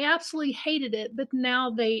 and they absolutely hated it, but now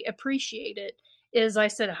they appreciate it, is I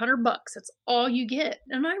said $100. That's all you get.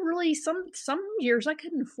 And I really, some years I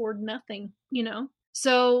couldn't afford nothing,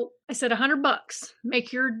 So I said $100.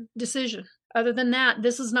 Make your decision. Other than that,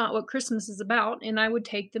 this is not what Christmas is about. And I would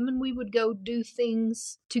take them and we would go do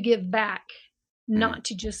things to give back, not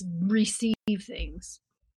to just receive things.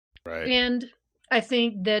 Right. And I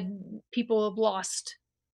think that people have lost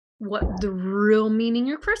what the real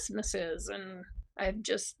meaning of Christmas is. And I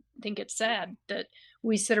just think it's sad that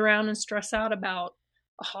we sit around and stress out about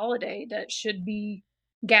a holiday that should be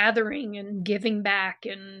gathering and giving back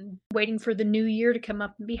and waiting for the new year to come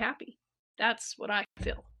up and be happy. That's what I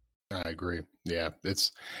feel. I agree. Yeah,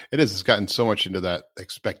 it's gotten so much into that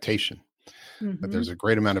expectation that there's a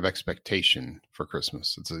great amount of expectation for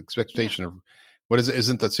Christmas. It's an expectation of what is it?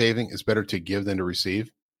 Isn't that saving? It's better to give than to receive.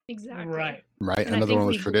 Exactly. Right. And another one of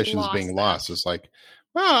those traditions being lost. It's like,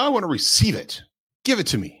 well, I want to receive it. Give it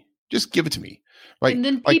to me. Just give it to me. Right. And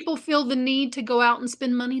then people feel the need to go out and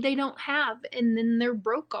spend money they don't have, and then they're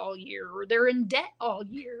broke all year or they're in debt all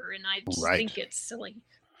year. And I just think it's silly.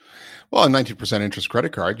 Well, a 19% interest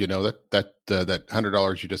credit card, that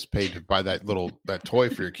 $100 you just paid to buy that toy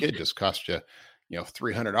for your kid just cost you,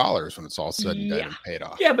 $300 when it's all said and done and paid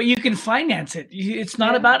off. Yeah, but you can finance it. It's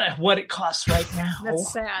not about what it costs right now.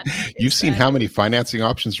 That's sad. You've seen how many financing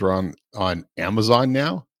options are on Amazon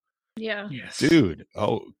now? Yeah. Yes. Dude.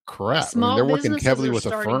 Oh, crap. Small they're working heavily with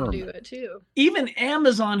a firm. To do it too. Even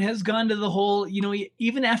Amazon has gone to the whole,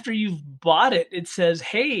 even after you've bought it, it says,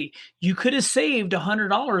 hey, you could have saved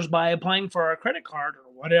 $100 by applying for our credit card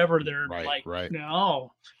or whatever. They're right.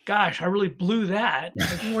 No, gosh, I really blew that.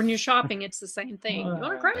 When you're shopping, it's the same thing. You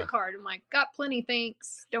want a credit card? I'm like, got plenty,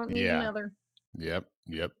 thanks. Don't need another. Yep.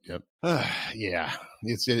 Yeah.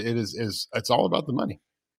 It's all about the money.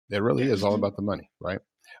 It really is all about the money, right?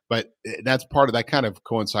 But that's part of that kind of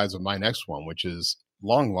coincides with my next one, which is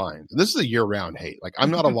long lines. This is a year-round hate. Like,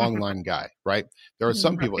 I'm not a long line guy, right? There are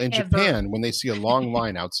some people in Japan, when they see a long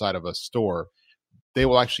line outside of a store, they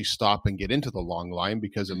will actually stop and get into the long line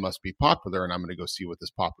because it must be popular, and I'm going to go see what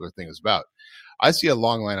this popular thing is about. I see a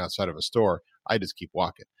long line outside of a store, I just keep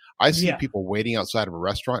walking. I see people waiting outside of a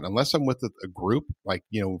restaurant, unless I'm with a group. Like,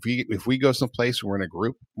 if we go someplace and we're in a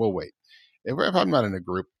group, we'll wait. If I'm not in a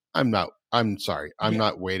group, I'm sorry. I'm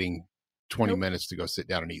not waiting 20 minutes to go sit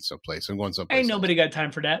down and eat someplace. I'm going someplace. Ain't nobody got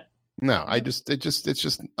time for that. No, it's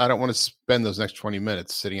just, I don't want to spend those next 20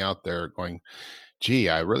 minutes sitting out there going, gee,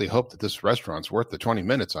 I really hope that this restaurant's worth the 20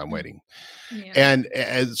 minutes I'm waiting. Yeah.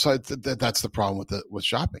 And so that's the problem with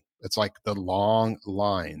shopping. It's like the long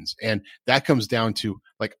lines. And that comes down to,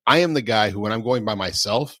 like, I am the guy who, when I'm going by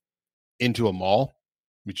myself into a mall,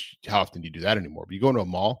 which how often do you do that anymore? But you go into a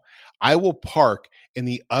mall, I will park in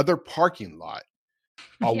the other parking lot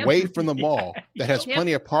away from the mall that has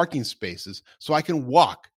plenty of parking spaces so I can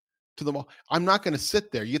walk to the mall. I'm not going to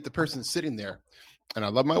sit there. You get the person sitting there, and I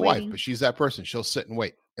love my wife, but she's that person. She'll sit and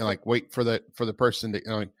wait and wait for the person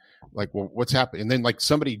to, well, what's happening? And then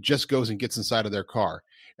somebody just goes and gets inside of their car,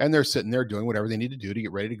 and they're sitting there doing whatever they need to do to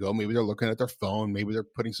get ready to go. Maybe they're looking at their phone. Maybe they're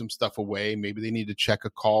putting some stuff away. Maybe they need to check a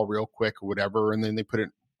call real quick or whatever. And then they put it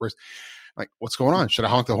where's, what's going on? Should I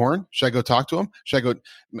honk the horn? Should I go talk to him? Should I go?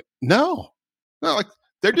 No, like,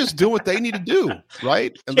 They're just doing what they need to do,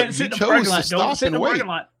 right? And Can't sit in the parking lot. Don't sit in the parking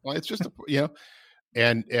lot. Well, it's just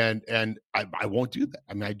and I won't do that.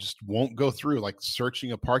 I mean, I just won't go through like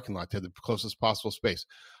searching a parking lot to the closest possible space.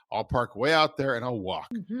 I'll park way out there and I'll walk.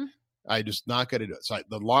 Mm-hmm. I just not going to do it. So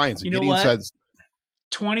the lines. You know what?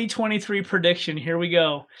 2023 prediction. Here we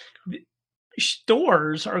go.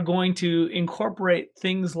 Stores are going to incorporate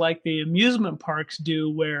things like the amusement parks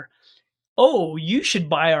do, where, you should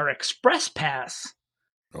buy our Express Pass.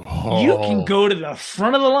 Oh. You can go to the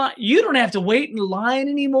front of the line. You don't have to wait in line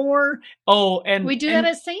anymore. And we do that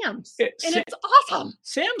at Sam's, and it's awesome.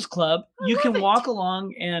 Sam's Club, you can walk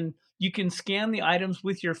along and you can scan the items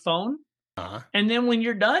with your phone, and then when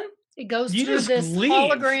you're done, it goes through this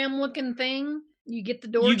hologram-looking thing. You get the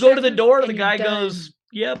door. You go to the door. The guy goes,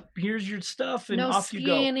 "Yep, here's your stuff," and off you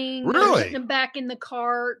go. Really? Putting them back in the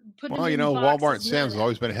cart. Well, Walmart and Sam's have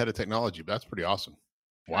always been ahead of technology, but that's pretty awesome.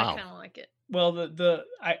 Wow. I kind of like it. Well, the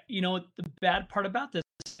bad part about this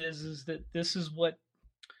is that this is what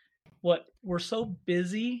we're so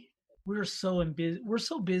busy. We're so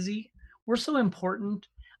busy. We're so important.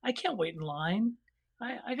 I can't wait in line.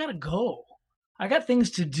 I gotta go. I got things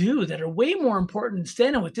to do that are way more important than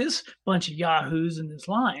standing with this bunch of yahoos in this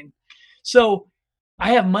line. So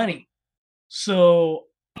I have money. So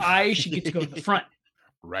I should get to go to the front.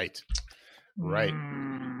 Right.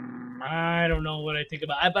 I don't know what I think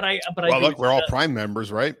about it, but look, we're all Prime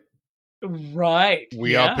members, right? Right.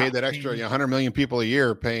 We all pay that extra 100 million people a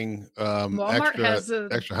year paying extra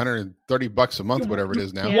 $130 a month, whatever it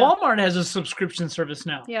is now. Walmart has a subscription service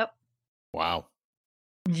now. Yep. Wow.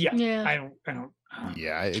 Yeah. I don't.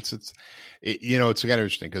 Yeah, it's kind of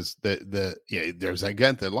interesting because there's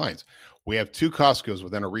again the lines. We have two Costco's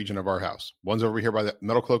within a region of our house. One's over here by the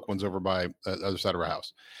Meadow Cloak. One's over by the other side of our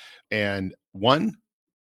house. And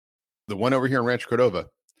the one over here in Rancho Cordova,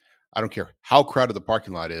 I don't care how crowded the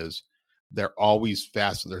parking lot is, they're always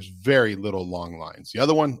fast. There's very little long lines. The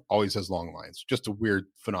other one always has long lines. Just a weird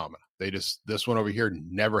phenomenon. This one over here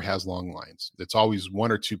never has long lines. It's always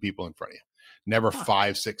one or two people in front of you. Never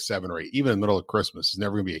 5, 6, 7, or 8. Even in the middle of Christmas, it's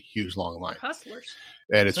never going to be a huge long line. Hustlers.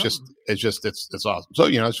 And it's awesome. So,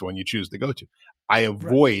 it's one you choose to go to. I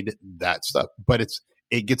avoid that stuff, but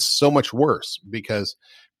it gets so much worse because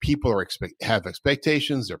people have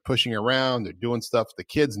expectations. They're pushing around. They're doing stuff. The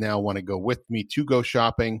kids now want to go with me to go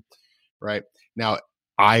shopping. Right now,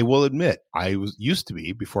 I will admit, used to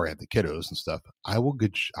be before I had the kiddos and stuff.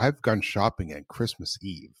 I've gone shopping on Christmas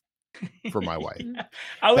Eve for my wife.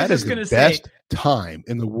 That is the best time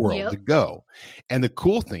in the world to go. And the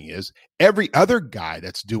cool thing is, every other guy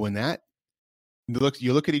that's doing that,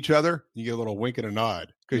 you look at each other, you get a little wink and a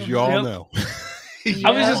nod because you all know.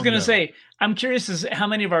 I was just going to say, I'm curious as how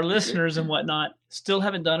many of our listeners and whatnot still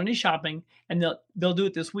haven't done any shopping, and they'll do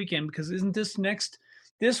it this weekend, because isn't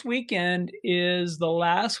this weekend is the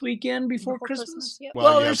last weekend before Christmas? Yep.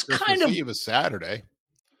 Well, there's Christmas kind of Eve is Saturday.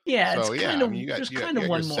 Yeah, so, it's kind of there's kind of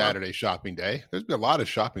one more Saturday shopping day. There's been a lot of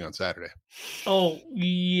shopping on Saturday. Oh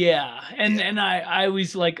yeah, and I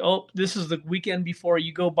always like, this is the weekend before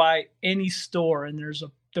you go by any store and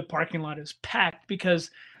the parking lot is packed, because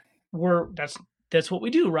that's what we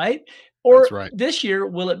do, right? Or this year,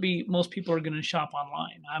 will it be most people are going to shop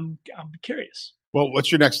online? I'm curious. Well,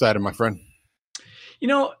 what's your next item, my friend?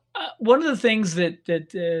 One of the things that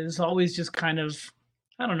is always just kind of,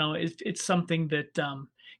 I don't know, it's something that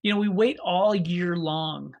we wait all year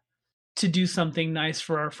long to do something nice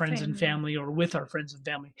for our friends and family, or with our friends and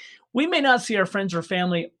family. We may not see our friends or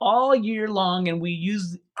family all year long, and we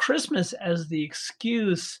use Christmas as the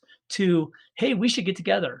excuse to, hey, we should get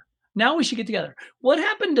together. Now we should get together. What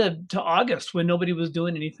happened to August when nobody was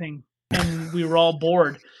doing anything and we were all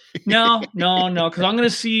bored? No, because I'm going to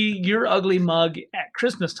see your ugly mug at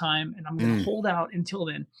Christmas time, and I'm going to hold out until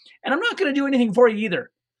then. And I'm not going to do anything for you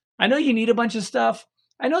either. I know you need a bunch of stuff.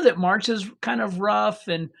 I know that March is kind of rough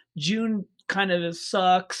and June kind of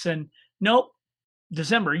sucks. And nope,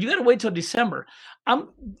 December. You got to wait till December. I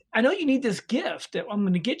know you need this gift that I'm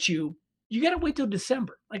going to get you. You got to wait till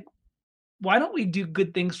December. Like, why don't we do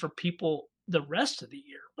good things for people the rest of the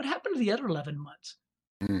year? What happened to the other 11 months?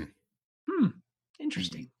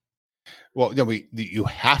 Interesting. Well, you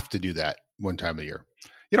have to do that one time a year.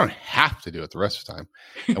 You don't have to do it the rest of the time.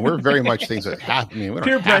 And we're very much things that happen. We don't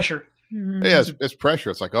peer pressure. Yeah, it's pressure.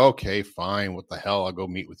 It's like, okay, fine. What the hell? I'll go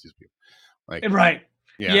meet with these people. Like, right.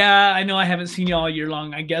 Yeah, I know I haven't seen you all year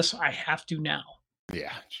long. I guess I have to now.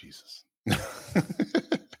 Yeah, Jesus.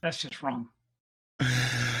 That's just wrong.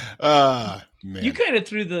 Man. You kind of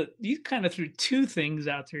threw two things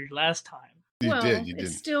out there last time. You did. It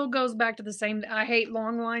still goes back to the same. I hate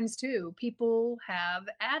long lines too. People have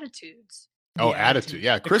attitudes. Oh, attitude.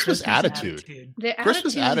 Yeah, Christmas attitude. The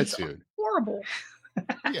Christmas attitude is horrible.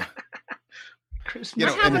 Yeah. I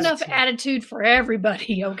have enough attitude for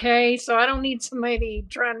everybody, okay? So I don't need somebody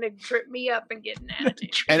trying to trip me up and get an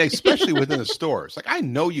attitude. And especially within the stores. Like, I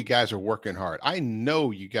know you guys are working hard. I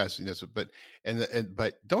know you guys, but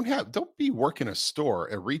don't be working a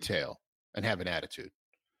store at retail and have an attitude.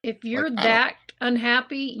 If you're that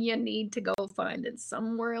unhappy, you need to go find it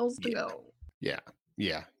somewhere else to go. Yeah.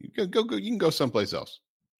 Yeah. You can go someplace else.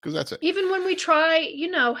 Because that's it. Even when we try, you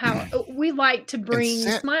know how we like to bring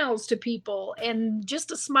smiles to people, and just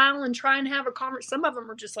a smile and try and have a conversation. Some of them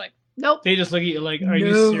are just like, nope. They just look at you like, are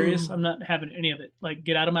you serious? I'm not having any of it. Like,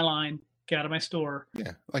 get out of my line. Get out of my store.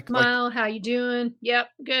 Yeah. Smile. How you doing? Yep.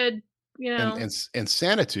 Good. You know. And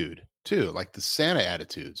Sanitude too. Like the Santa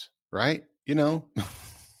attitudes, right? You know.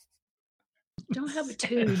 Don't have a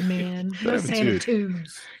tude, man. No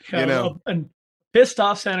Sanitudes. You know. And pissed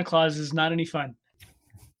off Santa Claus is not any fun.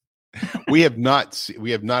 We have not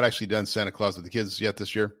actually done Santa Claus with the kids yet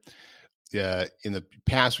this year. In the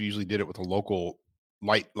past, we usually did it with a local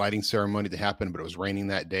lighting ceremony that happened, but it was raining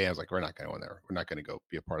that day. I was like, we're not going to go there. We're not going to go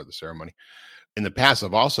be a part of the ceremony. In the past,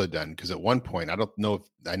 I've also done, because at one point, I don't know if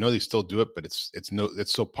I know they still do it, but it's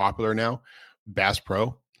so popular now. Bass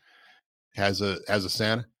Pro has a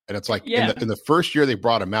Santa, and it's like in the first year they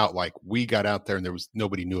brought him out, like we got out there and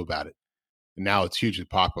nobody knew about it. And now it's hugely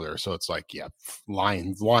popular. So it's like,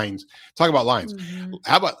 lines. Talk about lines. Mm-hmm.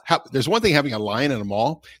 How there's one thing having a line in a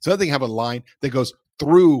mall. It's another thing having a line that goes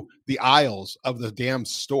through the aisles of the damn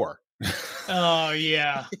store. Oh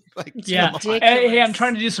yeah. Hey, I'm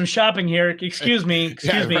trying to do some shopping here. Excuse me.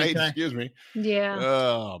 Excuse me. Right? Excuse me. Yeah.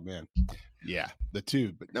 Oh man. Yeah. The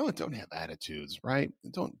two, but no, don't have attitudes, right?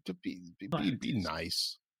 Don't be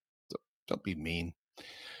nice. Don't be mean.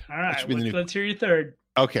 All right. Let's hear your third.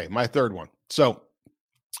 Okay, my third one. So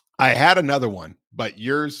I had another one, but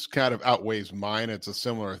yours kind of outweighs mine. It's a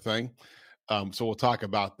similar thing. So we'll talk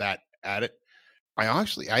about that at it.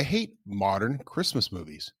 I hate modern Christmas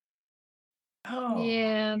movies. Oh,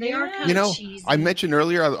 yeah, they are kind of cheesy. I mentioned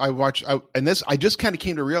earlier I just kind of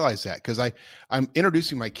came to realize that because I'm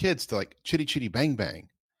introducing my kids to like Chitty Chitty Bang Bang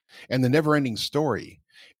and The Never Ending Story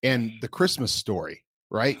and The Christmas Story.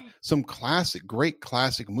 Right, some great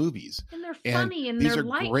classic movies, and they're funny and these they're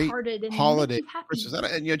lighthearted and holiday Christmas.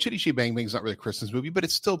 And Chitty Chitty Bang Bang is not really a Christmas movie, but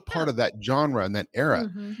it's still part of that genre and that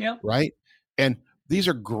era, right? And these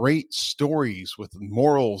are great stories with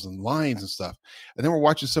morals and lines and stuff. And then we're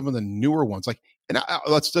watching some of the newer ones, like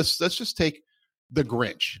let's just take The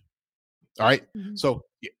Grinch. All right, so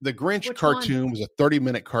The Grinch cartoon was a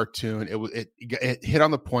 30-minute cartoon. It hit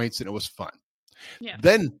on the points and it was fun. Yeah.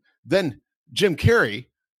 Then Jim Carrey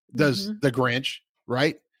does The Grinch,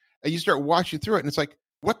 right? And you start watching through it, and it's like,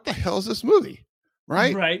 what the hell is this movie,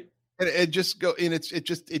 right? Right. And it just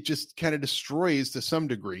kind of destroys to some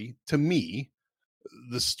degree, to me,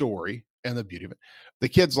 the story and the beauty of it. The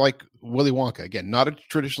kids like Willy Wonka, again, not a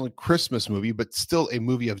traditional Christmas movie, but still a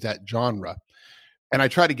movie of that genre. And I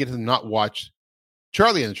try to get them to not watch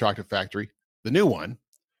Charlie and the Chocolate Factory, the new one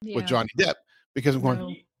with Johnny Depp, because I'm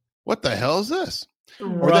going, what the hell is this?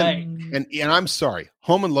 Right. And I'm sorry,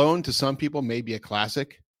 Home Alone to some people may be a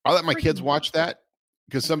classic. I'll let my kids watch that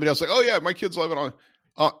because somebody else like, oh yeah, my kids love it on.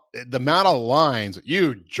 The amount of lines,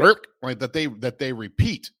 you jerk, like that they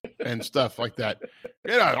repeat and stuff like that.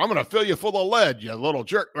 I'm gonna fill you full of lead, you little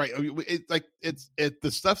jerk. Right? It's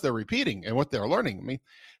the stuff they're repeating and what they're learning. I mean,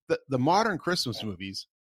 the modern Christmas movies,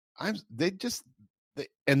 and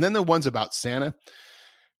then the ones about Santa.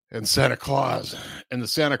 And Santa Claus and the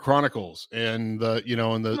Santa Chronicles and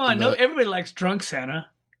everybody likes drunk Santa.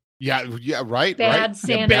 Yeah, right. Bad right?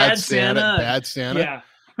 Santa. Yeah, bad Santa.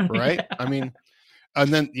 Yeah. Right. I mean,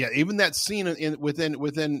 and then even that scene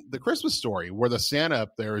within the Christmas Story where the Santa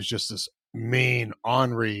up there is just this mean,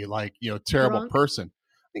 ornery, terrible drunk person.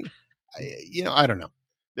 I don't know.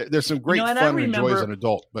 There's some great fun and joy as an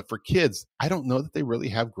adult, but for kids, I don't know that they really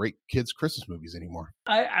have great kids' Christmas movies anymore.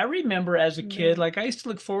 I remember as a kid, like I used to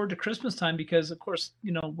look forward to Christmas time because, of course,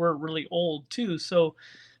 we're really old too. So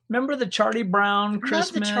remember the Charlie Brown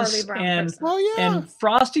Christmas and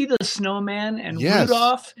Frosty the Snowman and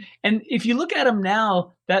Rudolph. And if you look at them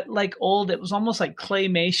now, that it was almost like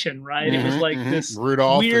claymation, right? Mm-hmm, it was like this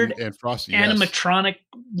Rudolph weird and Frosty, animatronic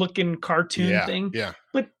looking cartoon thing. Yeah.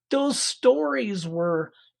 But those stories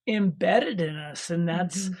were embedded in us, and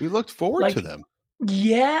that's we looked forward to them.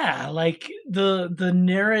 Yeah, like the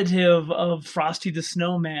narrative of Frosty the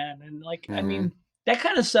Snowman, and I mean that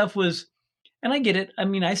kind of stuff was. And I get it. I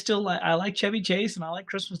mean, I like Chevy Chase and I like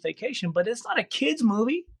Christmas Vacation, but it's not a kids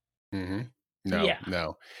movie. Mm-hmm. No, Yeah.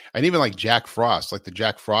 no. And even like Jack Frost, like the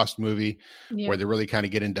Jack Frost movie, Yeah. where they really kind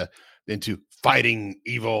of get into fighting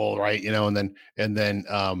evil, right? You know, and then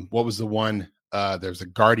what was the one? There's a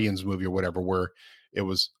Guardians movie or whatever, where it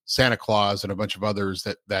was Santa Claus and a bunch of others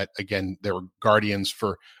that again, they were guardians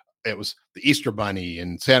for. It was the Easter Bunny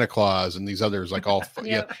and Santa Claus and these others, like all.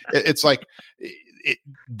 Yeah. It's like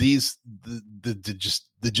just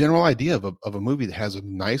the general idea of a movie that has a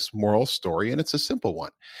nice moral story, and it's a simple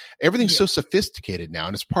one. Everything's so sophisticated now,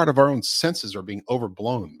 and it's part of our own senses are being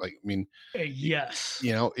overblown. Like, I mean, yes,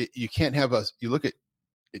 you know, you can't have you look at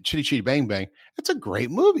Chitty Chitty Bang Bang. It's a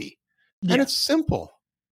great movie, and it's simple,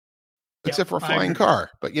 except for a flying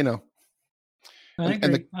car. But you know,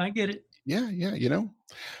 I get it. Yeah. You know,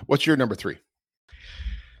 what's your number 3?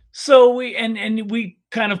 So we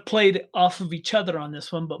kind of played off of each other on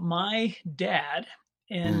this one, but my dad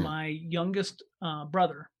and my youngest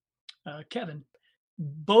brother, Kevin,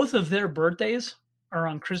 both of their birthdays are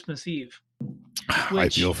on Christmas Eve. I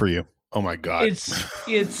feel for you. Oh my God. It's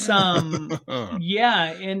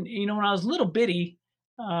yeah. And you know, when I was little bitty,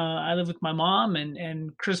 I lived with my mom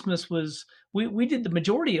and Christmas was, we did the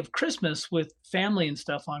majority of Christmas with family and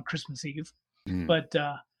stuff on Christmas Eve. But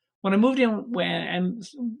when I moved in and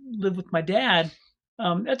lived with my dad,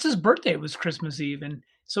 that's his birthday was Christmas Eve. And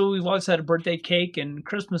so we've always had a birthday cake, and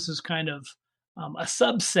Christmas is kind of a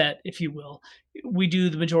subset, if you will. We do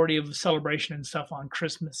the majority of the celebration and stuff on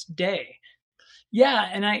Christmas Day. Yeah.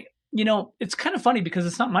 And you know, it's kind of funny because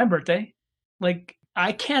it's not my birthday. Like,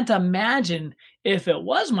 I can't imagine if it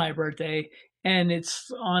was my birthday and it's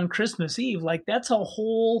on Christmas Eve. Like, that's a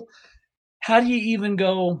whole, how do you even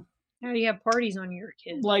go? How do you have parties on your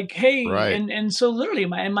kids? Like, hey, right. and so literally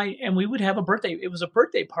and we would have a birthday. It was a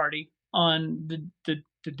birthday party on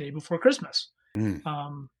the day before Christmas.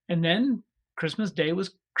 And then Christmas Day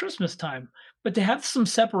was Christmas time. But to have some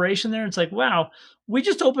separation there, it's like, wow, we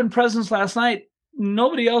just opened presents last night.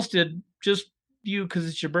 Nobody else did, just you, because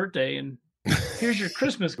it's your birthday, and here's your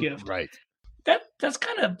Christmas gift. Right. That's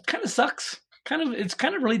kind of sucks. It's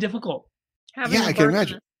kind of really difficult. I can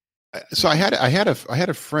imagine. So I had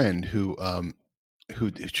a friend who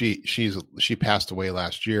she passed away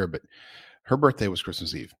last year, but her birthday was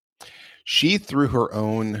Christmas Eve. She threw her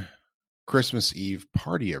own Christmas Eve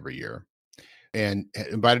party every year and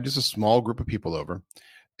invited just a small group of people over.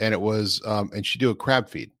 And it was and she'd do a crab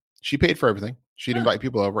feed. She paid for everything. She'd invite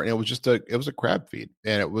people over, and it was a crab feed,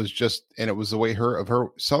 and it was the way of her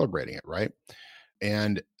celebrating it, right?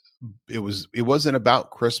 And it wasn't about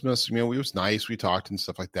Christmas. I mean, it was nice. We talked and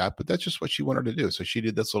stuff like that, but that's just what she wanted to do. So she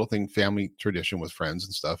did this little thing, family tradition with friends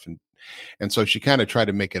and stuff. And so she kind of tried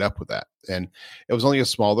to make it up with that. And it was only a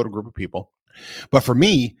small little group of people. But for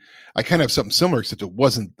me, I kind of have something similar, except it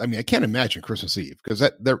wasn't, I mean, I can't imagine Christmas Eve, because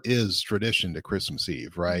there is tradition to Christmas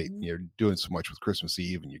Eve, right? Mm-hmm. You're doing so much with Christmas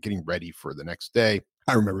Eve and you're getting ready for the next day.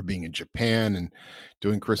 I remember being in Japan and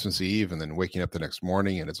doing Christmas Eve and then waking up the next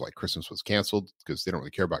morning and it's like Christmas was canceled because they don't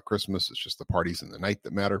really care about Christmas. It's just the parties and the night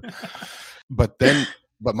that matter. But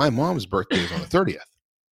my mom's birthday is on the 30th.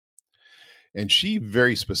 And she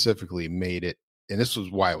very specifically made it, and this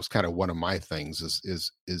was why it was kind of one of my things,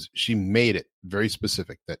 is she made it very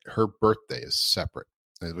specific that her birthday is separate,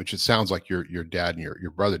 which it sounds like your dad and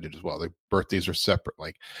your brother did as well. Their birthdays are separate.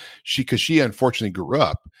 Like because she unfortunately grew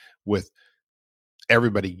up with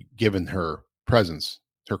everybody giving her presents.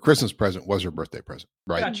 Her Christmas present was her birthday present,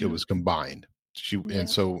 right? Gotcha. It was combined. And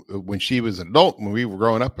so when she was an adult, when we were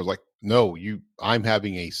growing up, it was like, no, I'm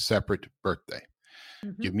having a separate birthday.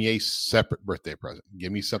 Mm-hmm. Give me a separate birthday present.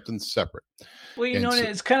 Give me something separate. Well,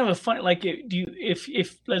 it's kind of a funny, like,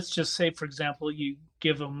 if let's just say, for example, you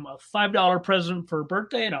give them a $5 present for a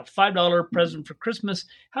birthday and a $5 present for Christmas.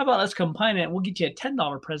 How about let's combine it? We'll get you a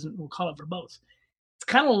 $10 present. We'll call it for both. It's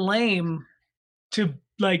kind of lame to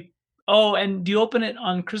like, oh, and do you open it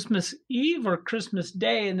on Christmas Eve or Christmas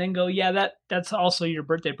Day and then go, yeah, that's also your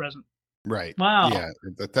birthday present. Right. Wow. Yeah.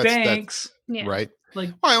 Thanks. Right.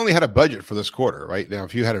 Like, well, I only had a budget for this quarter, right? Now,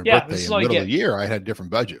 if you had a birthday in the middle of the year, I had a different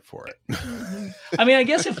budget for it. I mean, I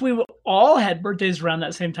guess if we all had birthdays around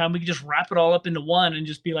that same time, we could just wrap it all up into one and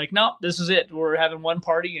just be like, no, this is it. We're having one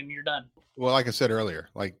party and you're done. Well, like I said earlier,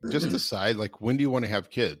 like just decide, like, when do you want to have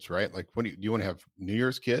kids, right? Like, when do you want to have New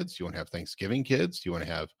Year's kids? Do you want to have Thanksgiving kids? Do you want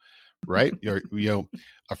to have, right?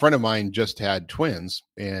 A friend of mine just had twins,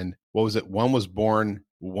 and what was it? One was born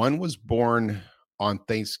on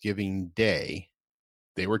Thanksgiving Day.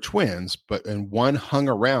 They were twins, and one hung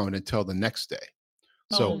around until the next day.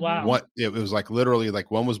 So wow. It was like literally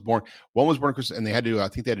like one was born Christmas, and I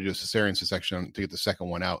think they had to do a cesarean section to get the second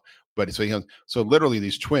one out. But so literally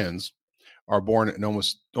these twins are born in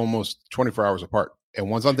almost 24 hours apart. and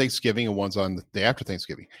one's on Thanksgiving and one's on the day after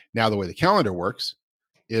Thanksgiving. Now, the way the calendar works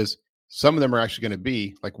is some of them are actually going to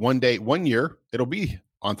be like 1 year, it'll be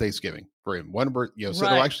on Thanksgiving for one, so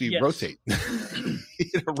it'll actually rotate,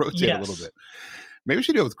 rotate a little bit. Maybe we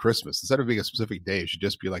should do it with Christmas. Instead of being a specific day, it should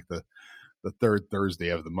just be like the third Thursday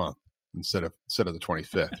of the month instead of the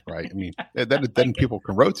 25th, right? I mean, then people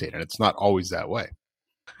can rotate, and it's not always that way.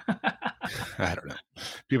 I don't know.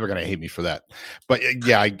 People are going to hate me for that, but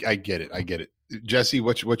yeah, I get it. I get it. Jesse,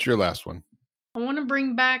 what's your last one? I want to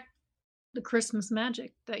bring back the Christmas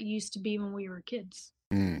magic that used to be when we were kids.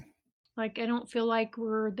 Like, I don't feel like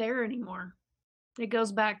we're there anymore. It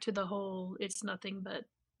goes back to the whole, it's nothing but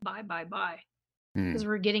buy. Because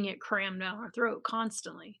we're getting it crammed down our throat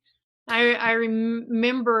constantly. I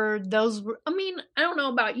remember those. I mean, I don't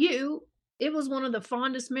know about you. It was one of the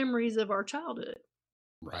fondest memories of our childhood.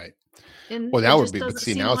 Right. And well, that would be. But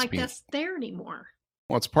see, now it's being, that's there anymore.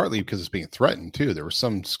 Well, it's partly because it's being threatened too. There was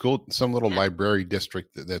some little library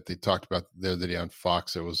district that they talked about the other day on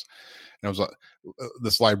Fox. It was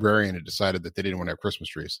this librarian had decided that they didn't want to have Christmas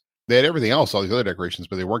trees. They had everything else, all these other decorations,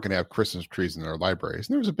 but they weren't going to have Christmas trees in their libraries.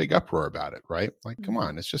 And there was a big uproar about it, right? Like, come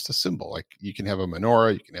on, it's just a symbol. Like, you can have a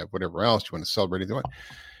menorah, you can have whatever else you want to celebrate. Anything you want.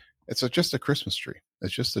 It's just a Christmas tree.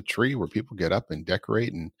 It's just a tree where people get up and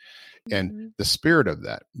decorate and the spirit of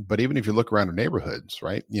that. But even if you look around the neighborhoods,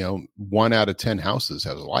 right? 1 out of 10 houses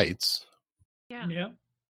has lights. Yeah.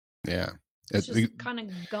 It's just kind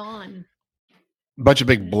of gone. Bunch of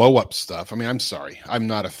big blow up stuff. I mean, I'm sorry. I'm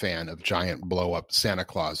not a fan of giant blow up Santa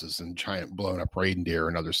Clauses and giant blown up reindeer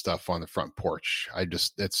and other stuff on the front porch.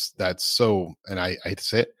 That's so, and I hate to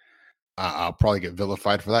say it, I'll probably get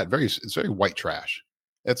vilified for that. It's very white trash.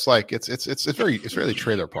 It's like, it's really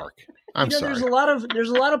trailer park. I'm sorry. There's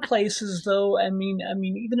a lot of places though. I mean,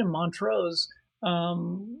 even in Montrose,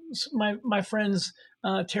 my friends,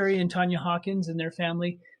 Terry and Tanya Hawkins and their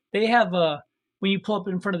family, they have when you pull up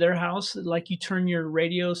in front of their house, like you turn your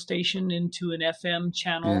radio station into an FM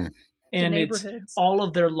channel, and it's all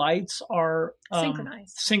of their lights are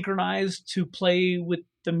synchronized to play with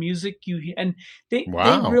the music and they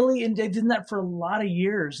really, and they've done that for a lot of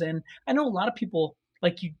years. And I know a lot of people,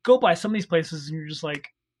 like, you go by some of these places and you're just like,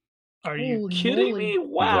 are you kidding me?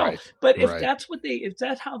 Wow. Right. But if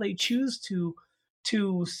that's how they choose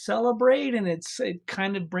to celebrate, and it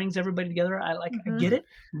kind of brings everybody together, I get it.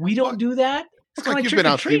 We don't do that. It's like you've been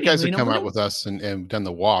out. You guys have come out with us and done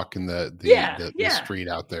the walk in the street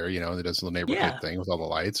out there. That does the neighborhood thing with all the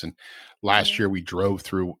lights. And last year we drove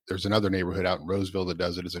through. There's another neighborhood out in Roseville that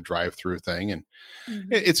does it as a drive-through thing, and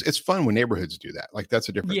it's fun when neighborhoods do that. Like, that's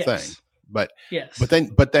a different thing. But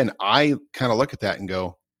then I kind of look at that and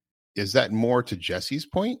go, is that more to Jesse's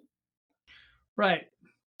point? Right.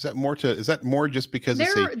 Is that more just because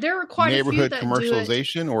there are quite neighborhood a few that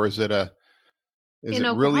commercialization, or is it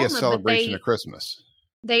really a celebration of Christmas?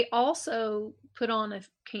 They also put on a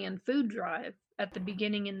canned food drive at the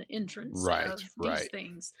beginning and the entrance of these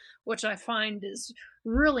things, which I find is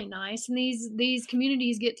really nice. And these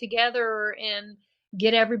communities get together and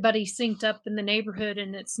get everybody synced up in the neighborhood,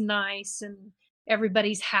 and it's nice and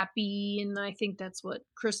everybody's happy. And I think that's what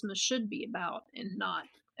Christmas should be about, and not,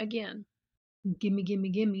 again,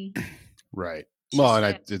 gimme. Right. Well,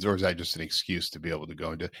 or is that just an excuse to be able to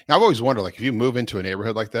go into? Now, I've always wondered, like, if you move into a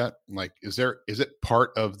neighborhood like that, like, is it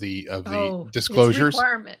part of the disclosures? It's a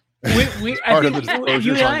requirement.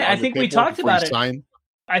 I think we talked about it.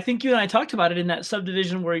 I think you and I talked about it in that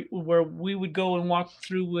subdivision where we would go and walk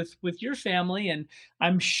through with your family, and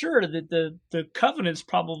I'm sure that the covenants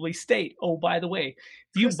probably state, oh, by the way,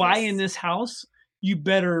 if you buy in this house, you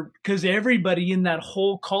better, because everybody in that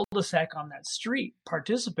whole cul-de-sac on that street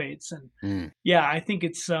participates. And I think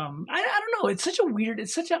it's I don't know, it's such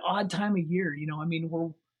an odd time of year. I mean,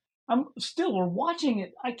 we're watching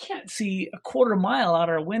it. I can't see a quarter mile out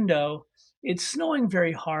our window. It's snowing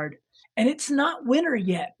very hard, and it's not winter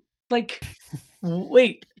yet. Like,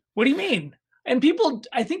 wait, what do you mean? And people,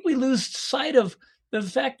 I think we lose sight of the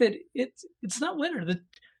fact that it's not winter.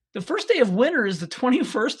 The first day of winter is the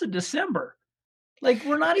 21st of December. Like,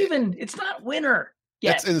 we're not even, it's not winter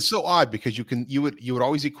yet. And it's so odd because you would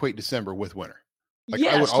always equate December with winter. Like,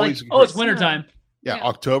 yes, I would always it's winter time. Yeah,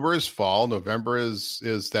 October is fall, November is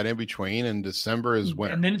that in between, and December is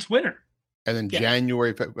winter. And then it's winter. And then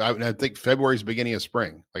January, I think February is beginning of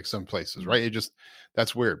spring, like some places, right?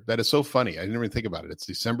 That's weird. That is so funny. I didn't even think about it. It's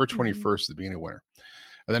December 21st, the beginning of winter.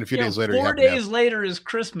 And then a few days later, 4 days later is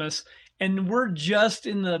Christmas. And we're just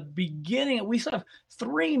in the beginning. We still have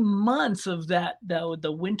 3 months of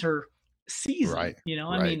the winter season. Right.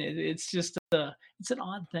 I mean, it's just it's an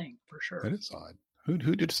odd thing for sure. It is odd. Who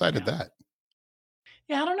decided that?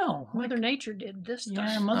 Yeah, I don't know. Mother Nature did this time.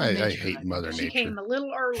 Yeah, Mother Nature. I hate Mother Nature. She came a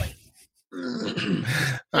little early.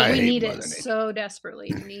 I we need Mother it Nature. so desperately.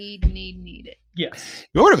 Need it. Yes.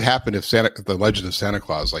 What would have happened if the Legend of Santa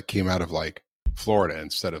Claus like came out of like Florida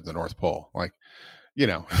instead of the North Pole? Like, you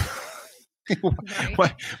know,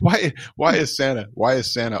 Right. why is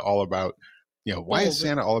Santa all about, you know, why is Cold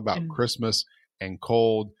Santa all about and- Christmas and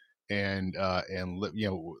cold and you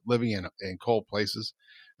know, living in cold places?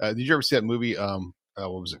 Did you ever see that movie?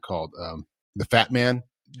 What was it called? The Fat Man.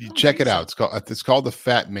 You check it out. It's called The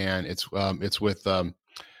Fat Man. It's with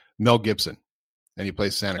Mel Gibson, and he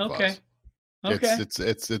plays Santa Claus. Okay.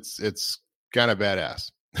 It's kind of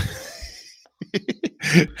badass.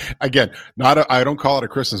 Again, I don't call it a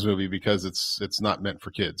Christmas movie because it's not meant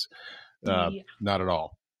for kids, not at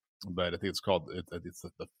all. But I think it's called it's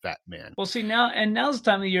the Fat Man. Well, see now's the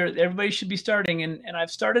time of the year that everybody should be starting, and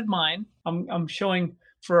I've started mine. I'm showing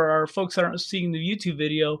for our folks that aren't seeing the YouTube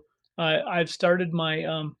video. I've started my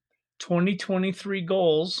 2023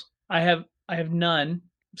 goals. I have none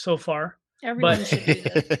so far. Everyone should do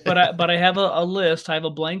this. But I have a list. I have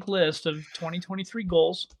a blank list of 2023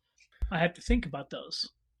 goals. I have to think about those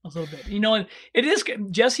a little bit. You know, and it is.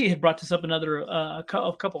 Jessie had brought this up a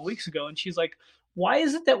couple of weeks ago, and she's like, "Why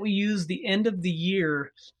is it that we use the end of the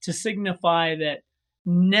year to signify that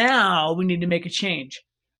now we need to make a change?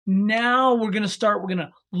 Now we're going to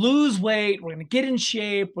lose weight. We're going to get in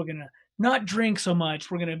shape. We're going to not drink so much.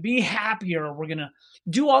 We're going to be happier. We're going to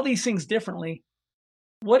do all these things differently."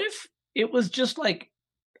 What if it was just like,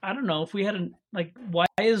 I don't know, if we had why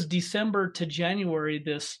is December to January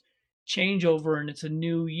this changeover and it's a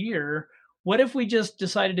new year? What if we just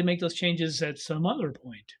decided to make those changes at some other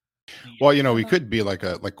point? Well, you know, we could be like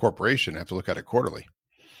corporation, have to look at it quarterly.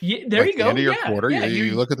 Yeah, there you go. The end of your quarter, yeah,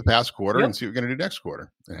 you look at the past quarter Yep. and see what you're going to do next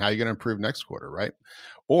quarter and how you're going to improve next quarter, right?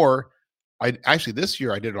 Or this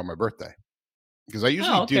year I did it on my birthday because I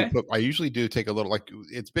usually do take a little, like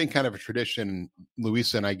it's been kind of a tradition.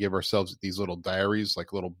 Louisa and I give ourselves these little diaries,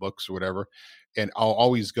 like little books or whatever. And I'll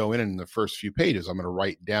always go in the first few pages, I'm going to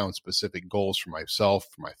write down specific goals for myself,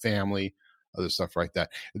 for my family, other stuff like that.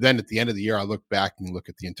 And then at the end of the year, I look back and look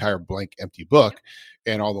at the entire blank, empty book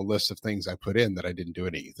and all the lists of things I put in that I didn't do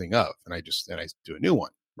anything of. And I do a new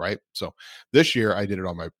one. Right. So this year I did it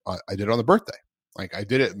on the birthday. Like I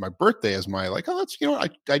did it my birthday as my, like, oh, let's, you know,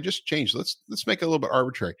 I just changed. Let's make it a little bit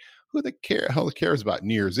arbitrary. Who the hell cares about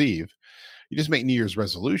New Year's Eve? You just make New Year's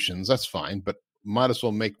resolutions. That's fine. But might as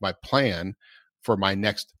well make my plan for my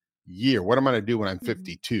next year. What am I going to do when I'm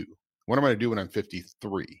 52? What am I going to do when I'm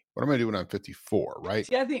 53? What am I going to do when I'm 54? Right.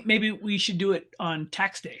 See, I think maybe we should do it on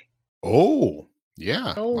tax day. Oh,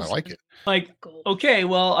 yeah. Goals. I like it. Like, okay,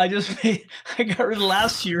 well, I got rid of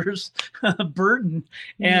last year's burden.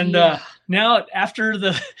 And now after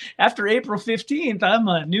April 15th, I'm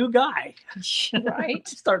a new guy. Right.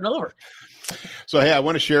 Starting over. So, hey, I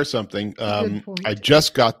want to share something. Good point. I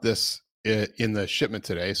just got this in the shipment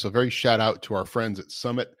today. So very shout out to our friends at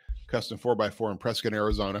Summit Custom 4x4 in Prescott,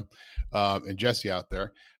 Arizona, and Jessie out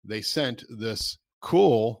there. They sent this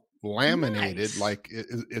cool laminated, like it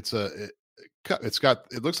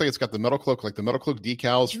looks like it's got the Metal Cloak, like the Metal Cloak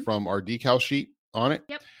decals from our decal sheet on it,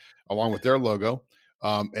 along with their logo.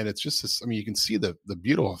 And it's just this, I mean, you can see the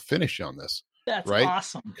beautiful finish on this. That's right?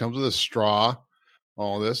 awesome. It comes with a straw.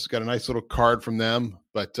 All this got a nice little card from them,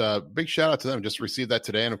 but big shout out to them. Just received that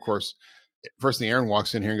today. And of course, first thing Aaron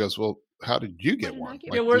walks in here and goes, "Well, how did you get one?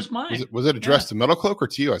 Yeah, where's mine? Was it addressed to Metal Cloak or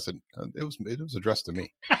to you?" I said, it was addressed to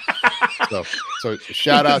me. so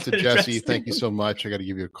shout out to Jessie. Thank you so much. I got to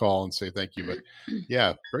give you a call and say thank you. But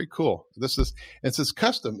yeah, very cool. It says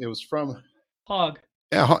custom. It was from Hog.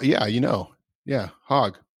 Yeah, you know. Yeah,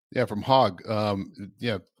 Hog. Yeah, from Hog.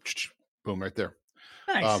 Yeah, boom, right there.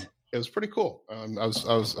 Nice. It was pretty cool.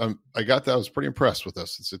 I got that. I was pretty impressed with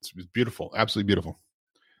this. It's beautiful, absolutely beautiful.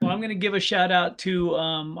 Well, I'm going to give a shout out to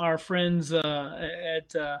our friends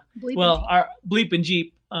at our Bleep and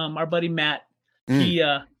Jeep. Our buddy Matt.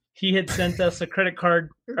 He had sent us a credit card,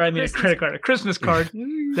 a Christmas card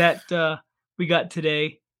that we got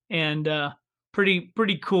today, and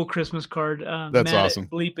pretty cool Christmas card. That's Matt awesome. At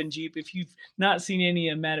Bleep and Jeep. If you've not seen any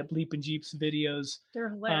of Matt at Bleep and Jeep's videos,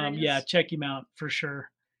 they're hilarious. Yeah, check him out for sure.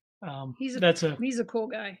 He's a cool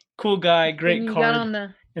guy. Cool guy, great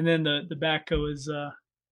card. And then the back is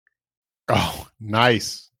oh,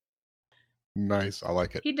 nice. I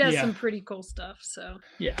like it. He does some pretty cool stuff. So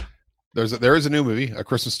yeah, there is a new movie, A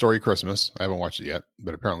Christmas Story Christmas. I haven't watched it yet,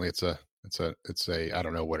 but apparently it's a I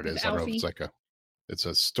don't know what it is. I don't know if it's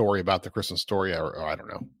a story about the Christmas story or I don't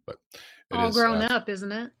know, but it all is grown up,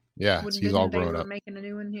 isn't it? Yeah, he's all grown up. Making a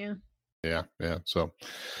new one, yeah. Yeah. So,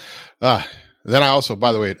 Then I also,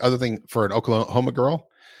 by the way, other thing for an Oklahoma girl,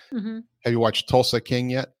 Mm-hmm. have you watched Tulsa King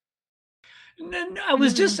yet? No, I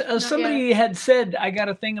was just somebody had said I got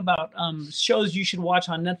a thing about shows you should watch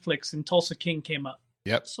on Netflix, and Tulsa King came up.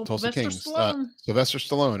 Yep, Tulsa King. Sylvester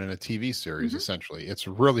Stallone in a TV series. Essentially, it's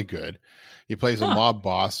really good. He plays a mob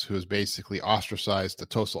boss who is basically ostracized to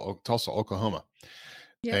Tulsa, Oklahoma,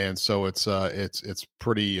 and so it's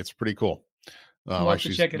pretty cool. We'll have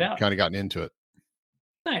to check it out. Kind of gotten into it.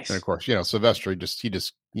 Nice. And of course, Sylvester, you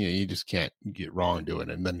just can't get wrong doing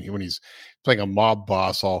it. And then when he's playing a mob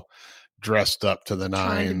boss, all dressed up to the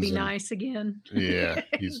nines, trying to be nice again. Yeah,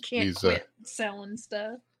 he's quit selling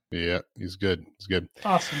stuff. Yeah, he's good. He's good.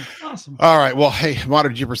 Awesome. All right. Well, hey,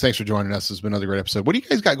 Modern Jeepers, thanks for joining us. It's been another great episode. What do you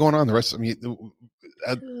guys got going on the rest? We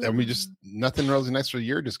just nothing really nice for the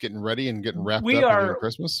year. Just getting ready and getting wrapped up for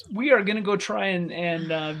Christmas. We are going to go try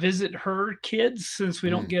and visit her kids since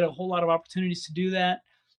we don't get a whole lot of opportunities to do that.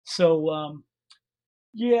 So, I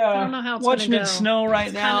don't know how it's watching it snow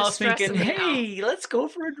right now, thinking, hey, let's go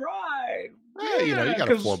for a drive. Yeah, you got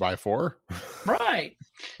a 4x4. Right.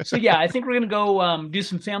 So, yeah, I think we're going to go do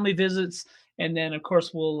some family visits. And then, of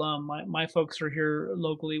course, we'll my folks are here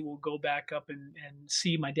locally. We'll go back up and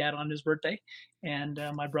see my dad on his birthday and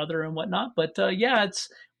my brother and whatnot. But,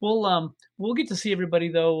 we'll get to see everybody,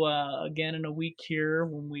 though, again in a week here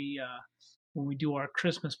when we do our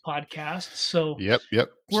Christmas podcast. So yep.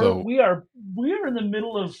 We are in the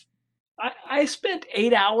middle of. I spent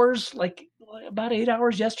 8 hours, about 8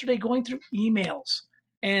 hours yesterday, going through emails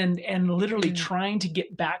and literally trying to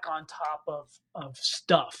get back on top of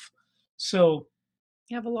stuff. So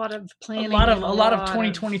you have a lot of planning, a lot of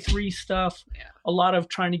 2023 stuff, a lot of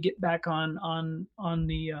trying to get back on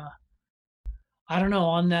the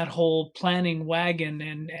on that whole planning wagon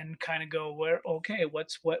and kind of go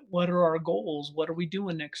what are our goals? What are we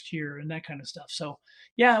doing next year? And that kind of stuff. So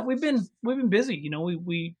yeah, we've been busy.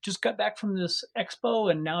 We just got back from this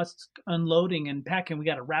expo and now it's unloading and packing. We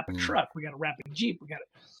got a rapid truck. We got a rapid Jeep. We got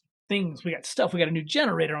things. We got stuff. We got a new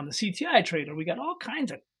generator on the CTI trailer. We got all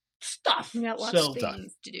kinds of stuff. We got lots of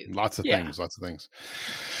things to do. Lots of things.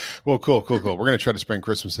 Well, cool. We're going to try to spend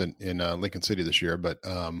Christmas in Lincoln City this year, but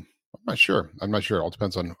I'm not sure. It all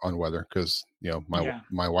depends on weather because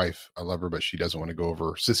my wife, I love her, but she doesn't want to go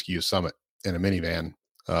over Siskiyou Summit in a minivan.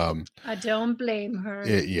 I don't blame her.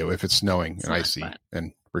 If it's snowing and icy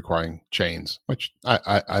and requiring chains, which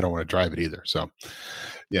I don't want to drive it either. So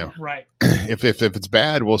right. If it's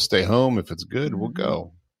bad, we'll stay home. If it's good, we'll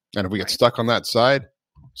go. And if we get stuck on that side,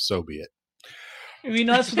 so be it.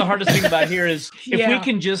 That's the hardest thing about here is if we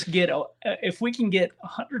can just get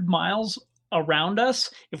 100 miles around us,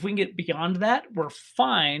 if we can get beyond that, we're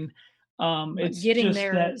fine. It's getting just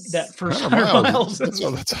there that first 100 miles.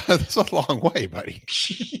 That's a long way, buddy.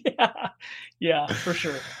 Yeah, for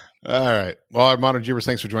sure. All right. Well, Modern Jeepers,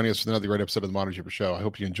 thanks for joining us for another great episode of the Modern Jeepers Show. I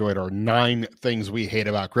hope you enjoyed our 9 things we hate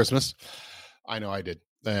about Christmas. I know I did.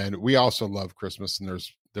 And we also love Christmas, and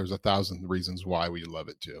there's 1,000 reasons why we love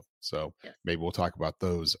it too. So maybe we'll talk about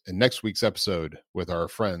those in next week's episode with our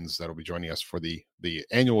friends that'll be joining us for the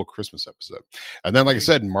annual Christmas episode. And then, like I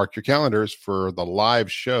said, mark your calendars for the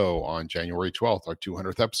live show on January 12th, our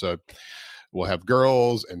 200th episode. We'll have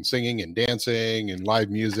girls and singing and dancing and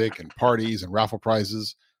live music and parties and raffle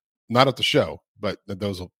prizes. Not at the show, but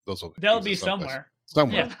they'll be somewhere.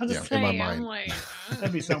 Somewhere, in my mind.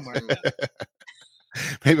 That'd be somewhere.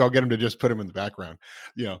 Maybe I'll get them to just put them in the background.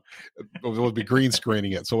 We'll be green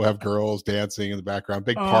screening it. So we'll have girls dancing in the background,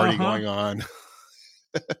 big party going on.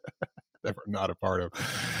 Never not a part of.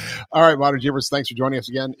 All right, Modern Jeepers, thanks for joining us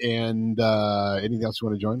again. And anything else you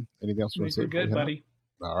want to join? Anything else you want to say? Good, buddy.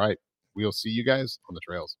 All right. We'll see you guys on the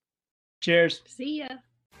trails. Cheers. See ya.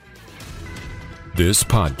 This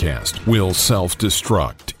podcast will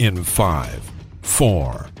self-destruct in 5,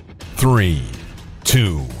 4, 3,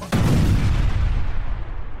 2,